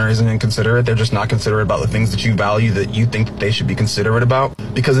your partner isn't inconsiderate. They're just not considerate about the things that you value that you think that they should be considerate about,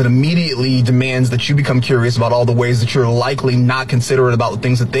 because it immediately demands that you become curious about all the ways that you're likely not considerate about the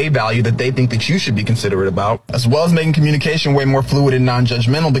things that they value that they think that you should be considerate about, as well as making communication way more fluid and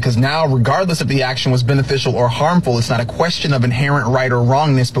non-judgmental, because now, regardless if the action was beneficial or harmful, it's not a question of inherent right or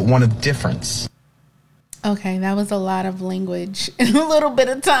wrongness, but one of difference. Okay, that was a lot of language in a little bit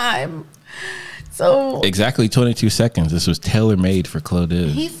of time. So exactly 22 seconds. This was tailor-made for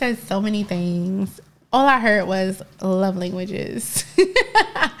Claudiz. He said so many things. All I heard was love languages.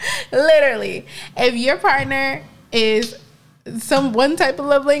 Literally. If your partner is one type of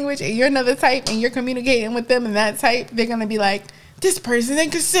love language and you're another type and you're communicating with them in that type, they're going to be like, this person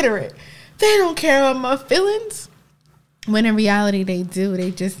ain't considerate. They don't care about my feelings. When in reality, they do. They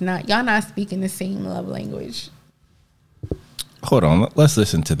just not. Y'all not speaking the same love language. Hold on, let's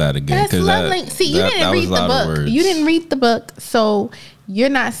listen to that again. That's love language. See, you didn't read the book. You didn't read the book, so you're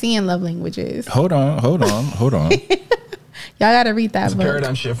not seeing love languages. Hold on. Y'all got to read that book. It's a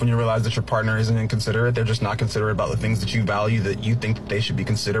paradigm shift when you realize that your partner isn't inconsiderate. They're just not considerate about the things that you value that you think that they should be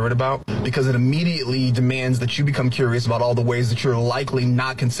considerate about, because it immediately demands that you become curious about all the ways that you're likely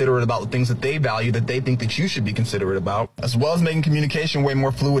not considerate about the things that they value that they think that you should be considerate about, as well as making communication way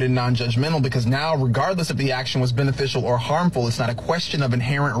more fluid and non-judgmental, because now, regardless if the action was beneficial or harmful, it's not a question of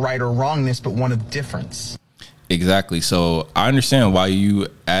inherent right or wrongness, but one of difference. Exactly. So I understand why you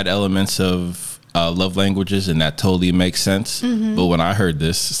add elements of love languages, and that totally makes sense. But when I heard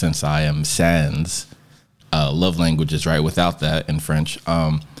this, since I am sans love languages, right, without that in French,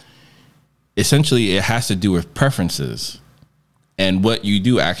 essentially it has to do with preferences and what you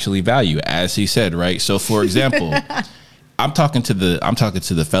do actually value, as he said, right? So for example, I'm talking to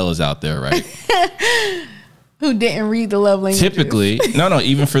the fellas out there, right? Who didn't read the love languages. Typically, no,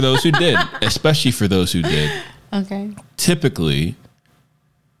 even for those who did, especially for those who did. Okay. Typically,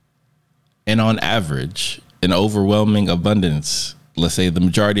 And on average, an overwhelming abundance, let's say the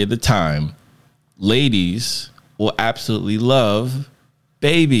majority of the time, ladies will absolutely love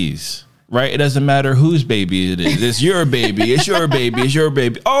babies, right? It doesn't matter whose baby it is. It's your baby. It's your baby. It's your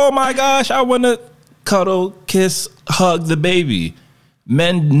baby. Oh my gosh, I want to cuddle, kiss, hug the baby.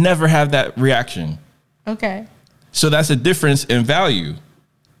 Men never have that reaction. Okay. So that's a difference in value.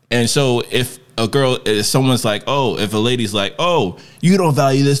 And so if someone's like, oh, if a lady's like, oh, you don't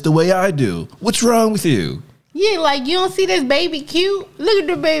value this the way I do. What's wrong with you? Yeah, like, you don't see this baby cute? Look at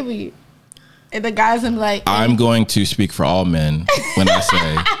the baby. And the guys are like, I'm going to speak for all men when I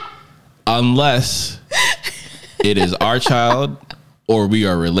say, unless it is our child or we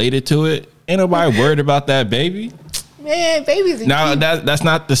are related to it, ain't nobody worried about that baby. Man, babies are Now, cute. that's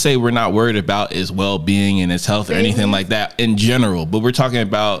not to say we're not worried about his well-being and his health or anything like that in general, but we're talking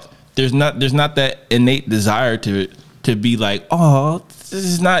about there's not that innate desire to be like, oh, this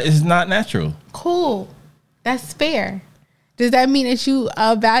is not natural. Cool. That's fair. Does that mean that you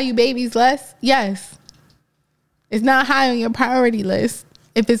value babies less? Yes. It's not high on your priority list.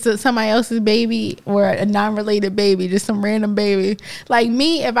 If it's somebody else's baby or a non-related baby, just some random baby. Like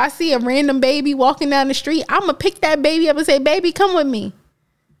me, if I see a random baby walking down the street, I'm going to pick that baby up and say, baby, come with me.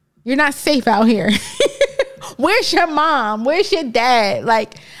 You're not safe out here. Where's your mom? Where's your dad?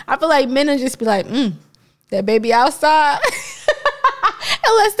 Like, I feel like men will just be like, that baby outside.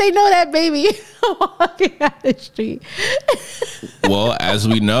 Unless they know that baby walking down the street. Well, as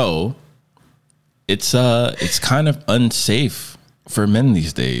we know, it's kind of unsafe for men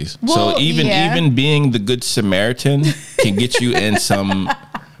these days. Well, so even being the good Samaritan can get you in some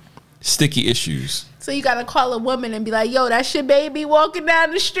sticky issues. So you gotta call a woman and be like, yo, that's your baby walking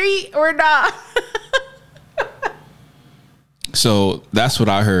down the street or not? So that's what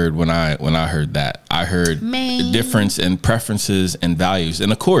I heard when I heard that. I heard the difference in preferences and values.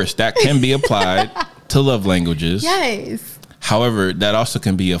 And of course, that can be applied to love languages. Yes. However, that also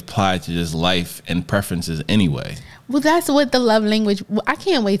can be applied to just life and preferences anyway. Well, that's what the love language. I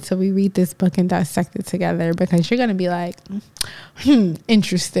can't wait till we read this book and dissect it together, because you're gonna be like,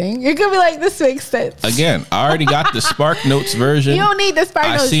 interesting. You're gonna be like, this makes sense. Again, I already got the Spark Notes version. You don't need the Spark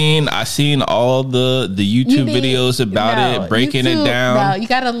Notes. I seen all the YouTube videos about it, breaking it down.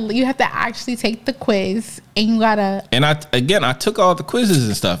 No, you have to actually take the quiz, and you gotta. And I took all the quizzes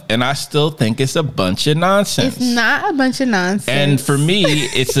and stuff, and I still think it's a bunch of nonsense. It's not a bunch of nonsense. And for me,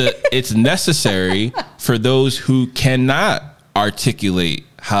 it's necessary for those who cannot articulate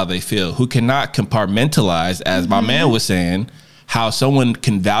how they feel, who cannot compartmentalize, as my man was saying, how someone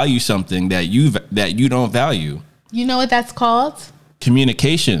can value something that you don't value. You know what that's called?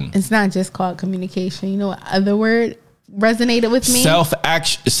 Communication. It's not just called communication. You know what other word resonated with me?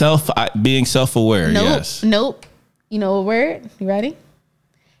 Being self-aware. Nope. Yes. Nope. You know a word? You ready?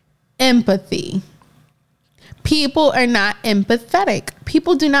 Empathy. People are not empathetic.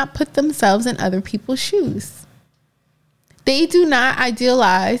 People do not put themselves in other people's shoes. They do not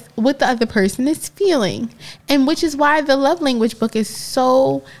idealize what the other person is feeling. And which is why the love language book is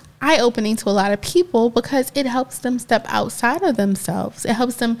so eye-opening to a lot of people, because it helps them step outside of themselves. It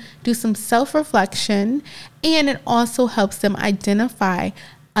helps them do some self-reflection, and it also helps them identify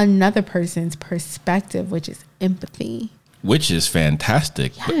another person's perspective, which is empathy. Which is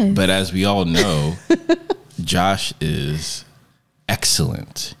fantastic. Yes. But as we all know, Josh is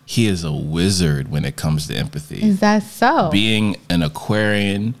excellent. He is a wizard when it comes to empathy. Is that so? Being an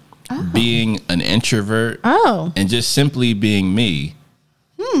Aquarian, being an introvert, and just simply being me,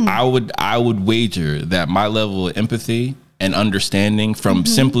 I would wager that my level of empathy and understanding from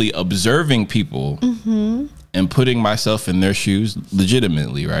simply observing people and putting myself in their shoes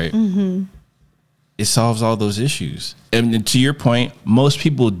legitimately, right? It solves all those issues. And to your point, most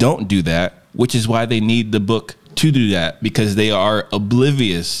people don't do that, which is why they need the book to do that, because they are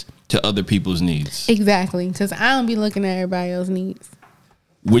oblivious to other people's needs. Exactly, because I don't be looking at everybody else's needs.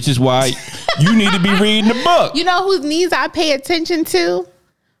 Which is why you need to be reading the book. You know whose needs I pay attention to?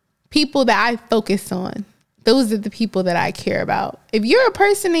 People that I focus on. Those are the people that I care about. If you're a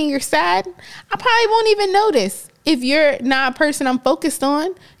person and you're sad, I probably won't even notice. If you're not a person I'm focused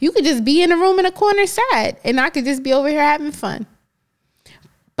on, you could just be in a room in a corner sad, and I could just be over here having fun.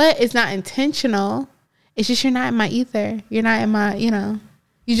 But it's not intentional. It's just you're not in my ether. You're not in my,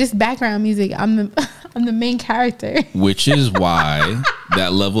 you're just background music. I'm the main character. Which is why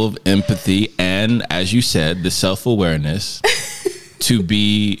that level of empathy and, as you said, the self-awareness to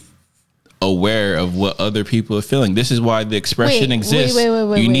be aware of what other people are feeling. This is why the expression exists.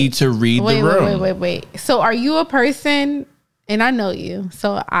 You need to read the room. Wait. So are you a person, and I know you,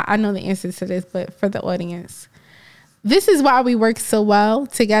 so I know the answer to this, but for the audience, this is why we work so well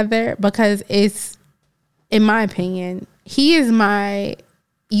together, because it's, in my opinion,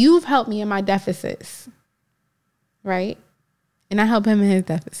 you've helped me in my deficits, right? And I help him in his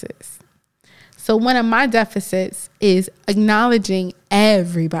deficits. So one of my deficits is acknowledging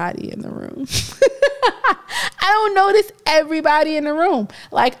everybody in the room. I don't notice everybody in the room.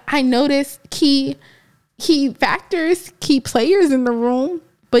 Like, I notice key factors, key players in the room,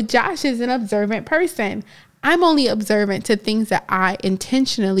 but Josh is an observant person. I'm only observant to things that I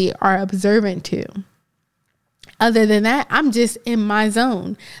intentionally are observant to. Other than that, I'm just in my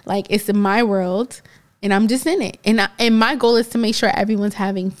zone. Like, it's in my world and I'm just in it. And my goal is to make sure everyone's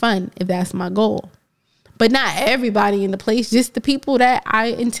having fun, if that's my goal. But not everybody in the place, just the people that I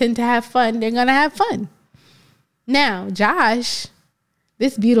intend to have fun, they're going to have fun. Now, Josh,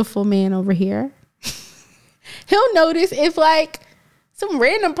 this beautiful man over here, he'll notice if like some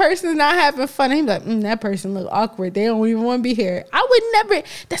random person's not having fun. He'll be like, that person look awkward. They don't even want to be here. I would never,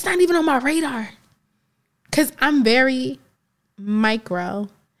 that's not even on my radar. Because I'm very micro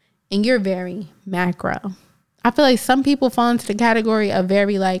and you're very macro. I feel like some people fall into the category of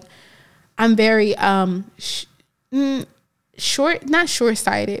very like, I'm very not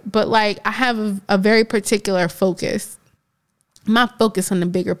short-sighted, but like I have a very particular focus. I'm not focused on the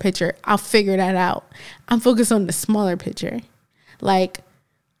bigger picture. I'll figure that out. I'm focused on the smaller picture. Like,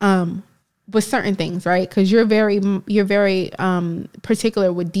 with certain things, right? Because you're very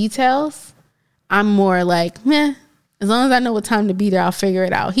particular with details. I'm more like, meh. As long as I know what time to be there, I'll figure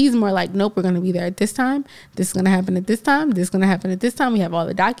it out. He's more like, nope, we're going to be there at this time. This is going to happen at this time. This is going to happen at this time. We have all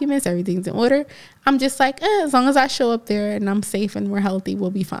the documents. Everything's in order. I'm just like, as long as I show up there and I'm safe and we're healthy, we'll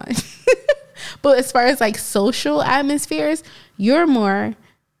be fine. But as far as like social atmospheres, you're more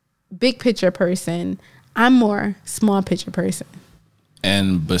big picture person. I'm more small picture person.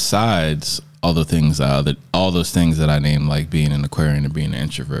 And besides all those things that I named, like being an Aquarian and being an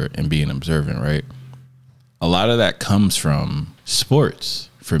introvert and being observant, right? A lot of that comes from sports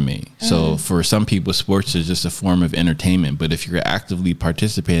for me. So for some people, sports is just a form of entertainment. But if you're actively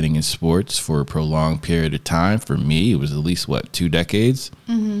participating in sports for a prolonged period of time, for me, it was at least 2 decades.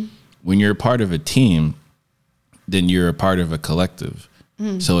 Mm-hmm. When you're a part of a team, then you're a part of a collective.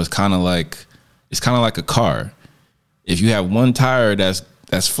 So it's kind of like a car. If you have one tire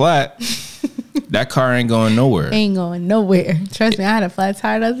that's flat, that car ain't going nowhere. Ain't going nowhere. Trust me, I had a flat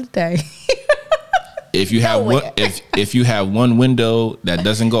tire the other day. If you have if you have one window that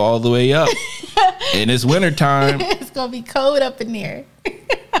doesn't go all the way up and it's wintertime, it's gonna be cold up in there.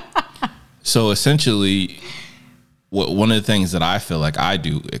 So essentially, one of the things that I feel like I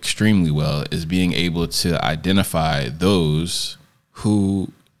do extremely well is being able to identify those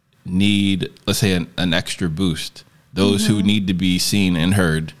who need, let's say, an extra boost. Those who need to be seen and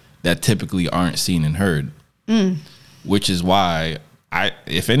heard that typically aren't seen and heard. Which is why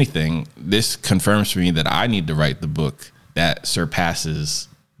if anything, this confirms for me that I need to write the book that surpasses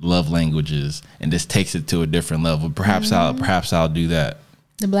love languages and just takes it to a different level. Perhaps I'll do that.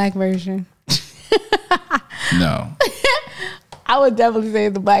 The black version. No. I would definitely say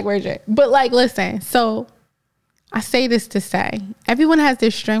the black version. But like, listen, so I say this to say everyone has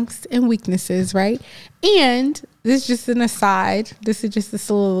their strengths and weaknesses, right? And this is just an aside. This is just a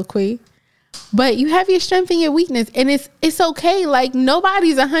soliloquy. But you have your strength and your weakness, and it's okay. Like,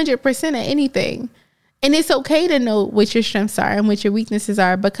 nobody's 100% at anything. And it's okay to know what your strengths are and what your weaknesses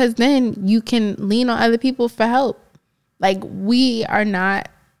are, because then you can lean on other people for help. Like, we are not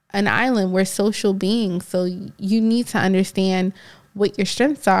an island. We're social beings. So you need to understand what your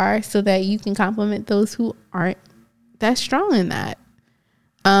strengths are so that you can complement those who aren't that strong in that.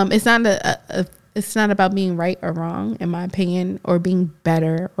 It's not about being right or wrong, in my opinion, or being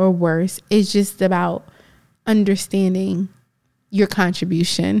better or worse. It's just about understanding your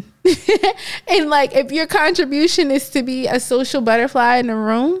contribution. And like, if your contribution is to be a social butterfly in the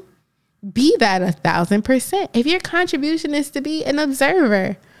room, be that 1,000%. If your contribution is to be an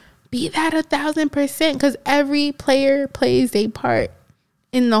observer, be that 1,000%, because every player plays a part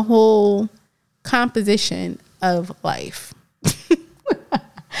in the whole composition of life.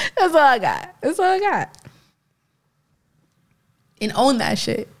 That's all I got. And own that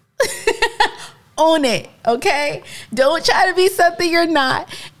shit. Own it, okay? Don't try to be something you're not.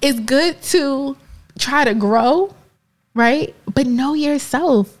 It's good to try to grow, right? But know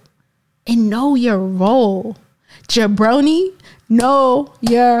yourself and know your role. Jabroni, know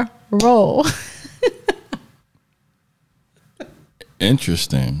your role.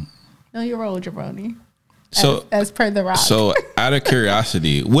 Interesting. Know your role, Jabroni. So, as per the rock. So, out of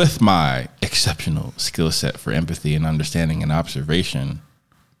curiosity, with my exceptional skill set for empathy and understanding and observation,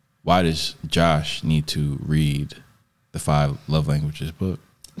 why does Josh need to read the 5 love languages book?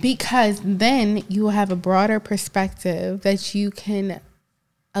 Because then you will have a broader perspective that you can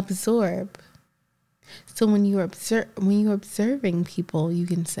absorb. So when you're observing people, you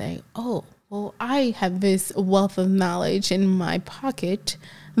can say, "Oh, well, I have this wealth of knowledge in my pocket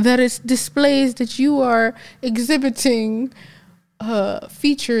that it displays that you are exhibiting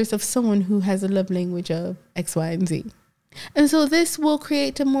features of someone who has a love language of X, Y, and Z." And so this will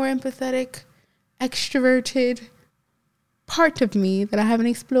create a more empathetic, extroverted part of me that I haven't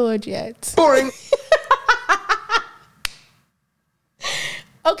explored yet. Boring.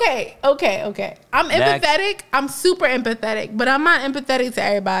 Okay. I'm empathetic. I'm super empathetic, but I'm not empathetic to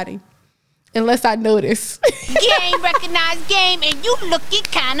everybody unless I notice. Game recognized game, and you looking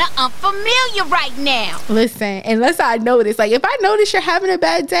kind of unfamiliar right now. Listen, unless I notice, like if I notice you're having a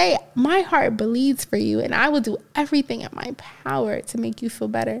bad day, my heart bleeds for you, and I will do everything in my power to make you feel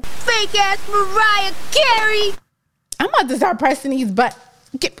better. Fake ass Mariah Carey. I'm about to start pressing these buttons.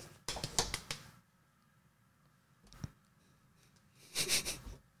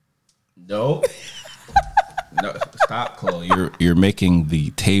 No. No, stop, Chloe. You're making the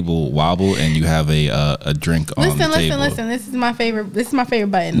table wobble, and you have a drink on the table. Listen. This is my favorite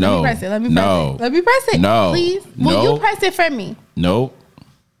button. No. Let me press it. No. Let me press it. No. Please. Will No. you press it for me? Nope.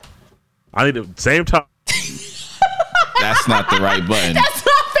 I need the same time. That's not the right button. That's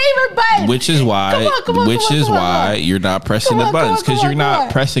my favorite button. Which is why you're not pressing the buttons, because you're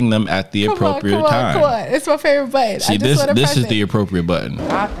not pressing them at the appropriate time. Come on. It's my favorite button. See, this is the appropriate button.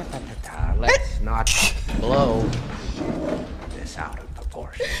 Let's not blow this out of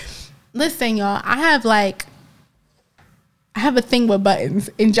proportion. Listen, y'all. I have a thing with buttons,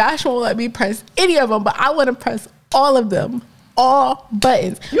 and Josh won't let me press any of them, but I want to press all of them. All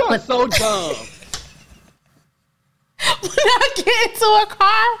buttons. You are so dumb. When I get into a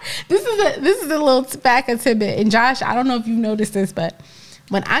car, this is a little tobacco tidbit. And Josh, I don't know if you've noticed this, but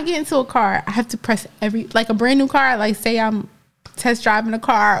when I get into a car, I have to press like a brand new car, like say I'm test driving a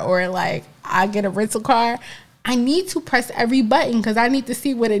car, or like I get a rental car, I need to press every button because I need to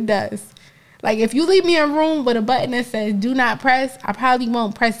see what it does. Like if you leave me in a room with a button that says do not press, I probably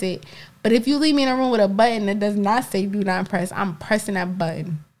won't press it. But if you leave me in a room with a button that does not say do not press, I'm pressing that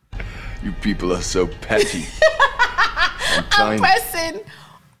button. You people are so petty. I'm pressing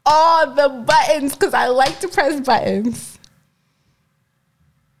all the buttons because I like to press buttons.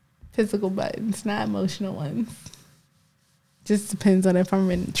 Physical buttons, not emotional ones. Just depends on if I'm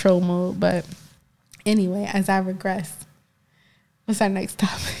in troll mode. But anyway, as I regress, what's our next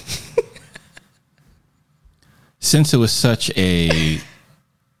topic? Since it was such a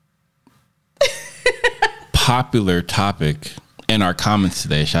popular topic in our comments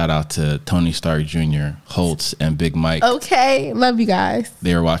today, shout out to Tony Stark Jr., Holtz, and Big Mike. Okay, love you guys.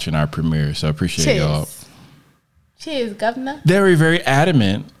 They were watching our premiere, so I appreciate y'all. Cheers, Governor. Very, very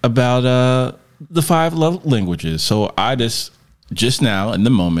adamant about the 5 love languages. So I just now in the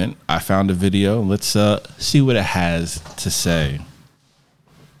moment, I found a video. Let's see what it has to say.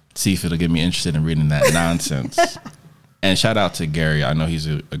 See if it'll get me interested in reading that nonsense. And shout out to Gary. I know he's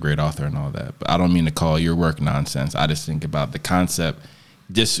a great author and all that, but I don't mean to call your work nonsense. I just think about the concept.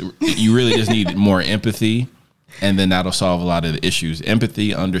 You really just need more empathy, and then that'll solve a lot of the issues.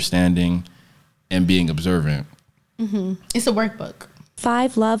 Empathy, understanding, and being observant. Mm-hmm. It's a workbook.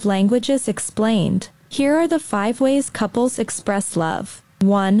 5 love languages explained. Here are the 5 ways couples express love.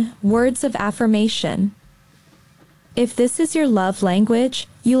 1. Words of affirmation. If this is your love language,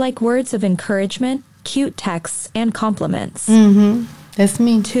 you like words of encouragement, cute texts, and compliments. Mm-hmm. That's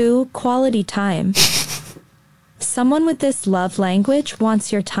me. 2. Quality time. Someone with this love language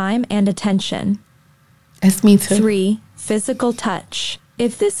wants your time and attention. That's me too. 3. Physical touch.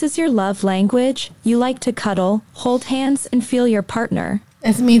 If this is your love language, you like to cuddle, hold hands, and feel your partner.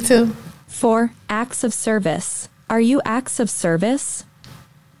 That's me too. 4. Acts of service. Are you acts of service?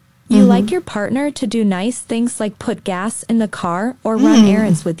 You like your partner to do nice things like put gas in the car or run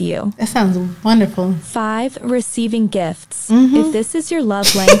errands with you. That sounds wonderful. 5. Receiving gifts. If this is your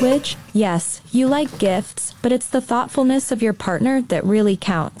love language, yes, you like gifts, but it's the thoughtfulness of your partner that really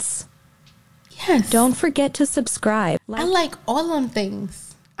counts. Yes. Don't forget to subscribe. I like all them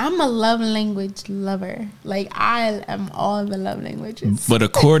things. I'm a love language lover. Like I am all the love languages. But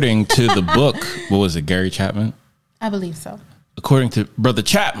according to the book, what was it, Gary Chapman? I believe so. According to Brother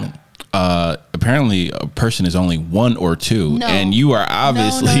Chapman, apparently a person is only 1 or 2, and you are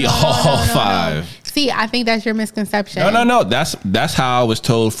obviously all 5. See, I think that's your misconception. No. That's how I was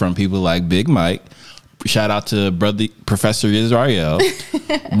told from people like Big Mike. Shout out to Brother Professor Israel.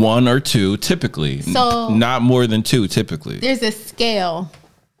 1 or 2 typically. So not more than 2 typically. There's a scale.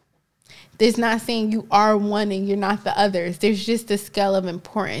 there's not saying you are one and you're not the others. There's just a scale of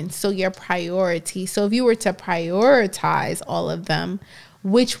importance. So your priority. So if you were to prioritize all of them,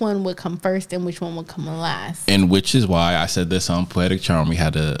 which one would come first and which one would come last? And which is why I said this on Poetic Charm. We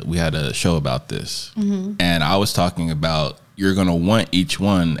had a show about this. And I was talking about you're going to want each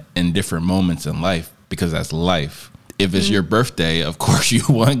one in different moments in life because that's life. If it's your birthday, of course you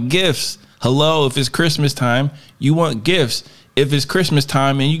want gifts. Hello, if it's Christmas time, you want gifts. If it's Christmas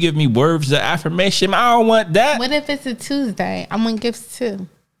time and you give me words of affirmation, I don't want that. What if it's a Tuesday? I want gifts too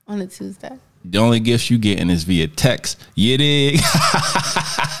on a Tuesday. The only gifts you getting is via text. You dig?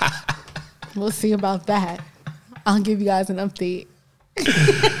 We'll see about that. I'll give you guys an update.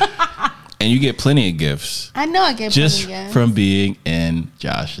 And you get plenty of gifts. I know I get just plenty of gifts. from being in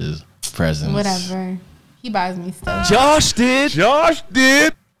Josh's presence. Whatever. He buys me stuff. Josh did.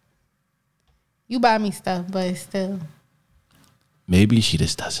 You buy me stuff, but still. Maybe she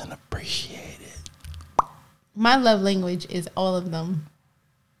just doesn't appreciate it. My love language is all of them.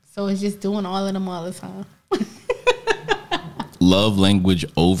 So it's just doing all of them all the time. Love language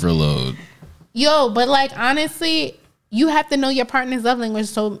overload. Yo, but like honestly, you have to know your partner's love language.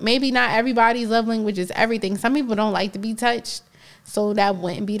 So maybe not everybody's love language is everything. Some people don't like to be touched. So that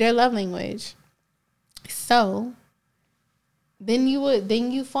wouldn't be their love language. So then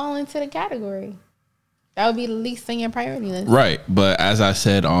you fall into the category. That would be the least on your priority list. Right. But as I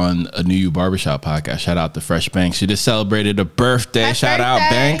said on a New You Barbershop podcast, shout out to Fresh Banks. She just celebrated a birthday. Happy Shout out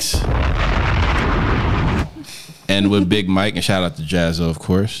Banks. And with Big Mike, and shout out to Jazzo, of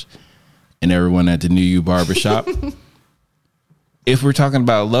course, and everyone at the New You Barbershop. If we're talking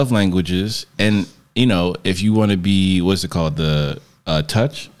about love languages, and you know, if you want to be, what's it called, the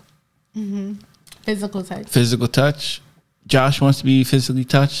touch? Physical touch. Physical touch. Josh wants to be physically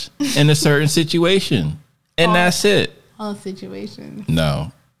touched in a certain situation. And that's it. All situations.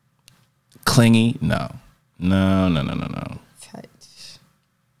 No. Clingy? No. No. Touch.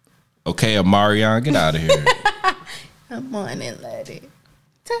 Okay, Amarion, get out of here. Come on and let it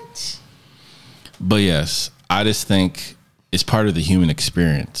touch. But yes, I just think it's part of the human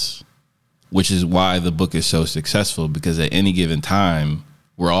experience, which is why the book is so successful, because at any given time,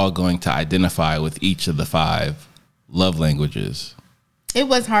 we're all going to identify with each of the 5 love languages. It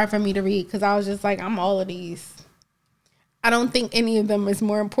was hard for me to read because I was just like, I'm all of these. I don't think any of them is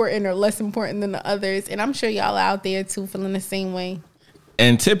more important or less important than the others. And I'm sure y'all out there too feeling the same way.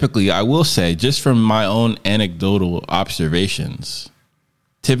 And typically, I will say, just from my own anecdotal observations,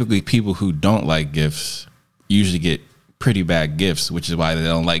 typically people who don't like gifts usually get pretty bad gifts, which is why they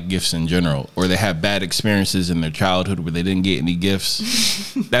don't like gifts in general, or they have bad experiences in their childhood where they didn't get any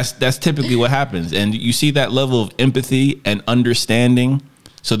gifts. That's typically what happens. And you see that level of empathy and understanding.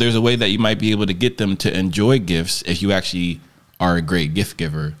 So there's a way that you might be able to get them to enjoy gifts if you actually are a great gift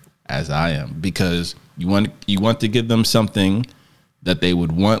giver, as I am, because you want to give them something that they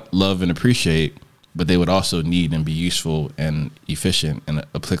would want, love, and appreciate, but they would also need and be useful and efficient and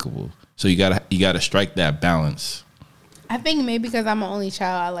applicable. So you gotta strike that balance. I think maybe because I'm an only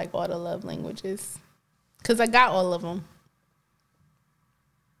child, I like all the love languages. Because I got all of them.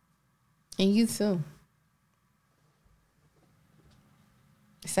 And you too.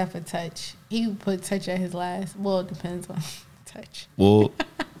 Except for touch. He would put touch at his last. Well, it depends on touch. Well,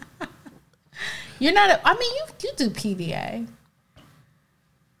 You're not I mean, you do PDA.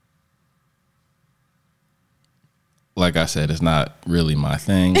 like I said, it's not really my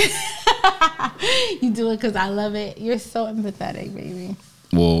thing. You do it because I love it. You're so empathetic, baby.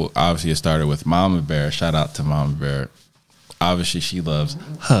 Well, obviously it started with Mama Bear. Shout out to Mama Bear. Obviously she loves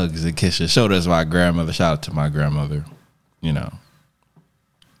hugs and kisses. So does my grandmother. Shout out to my grandmother, you know.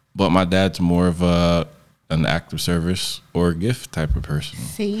 But my dad's more of an act of service or gift type of person.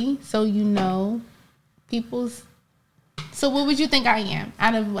 See? So you know people's... So what would you think I am?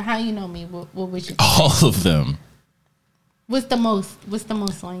 Out of how you know me, what would you think? All of them. What's the most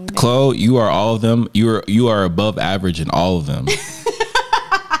one you think? Chloe, you are all of them. You are above average in all of them.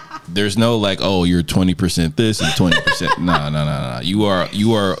 There's no like, oh, you're 20% this and 20%. No.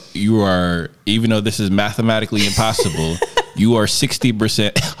 You are, even though this is mathematically impossible, you are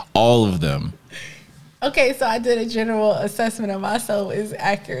 60% all of them. Okay, so I did a general assessment of myself is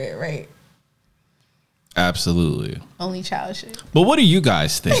accurate, right? Absolutely. Only child shit. But what do you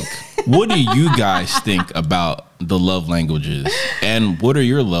guys think? What do you guys think about the love languages? And what are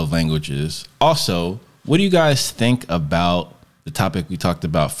your love languages? Also, what do you guys think about the topic we talked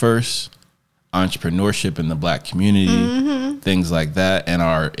about first, entrepreneurship in the Black community, things like that, and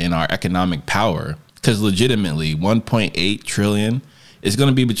in our economic power? Because legitimately, 1.8 trillion is going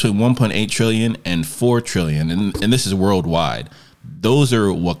to be between 1.8 trillion and 4 trillion, and this is worldwide. those are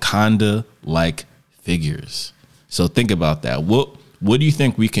Wakanda-like figures. So think about that. What do you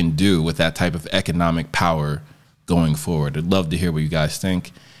think we can do with that type of economic power going forward? I'd love to hear what you guys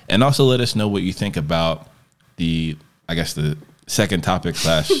think. And also let us know what you think about the second topic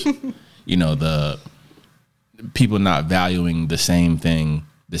 / the people not valuing the same thing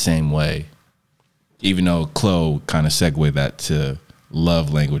the same way. Even though Chloe kind of segued that to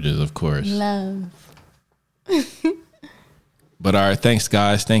love languages, of course. Love. But all right, thanks,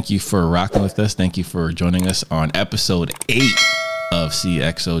 guys. Thank you for rocking with us. Thank you for joining us on episode 8 of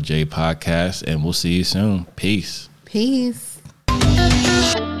CXOJ Podcast. And we'll see you soon. Peace. Peace.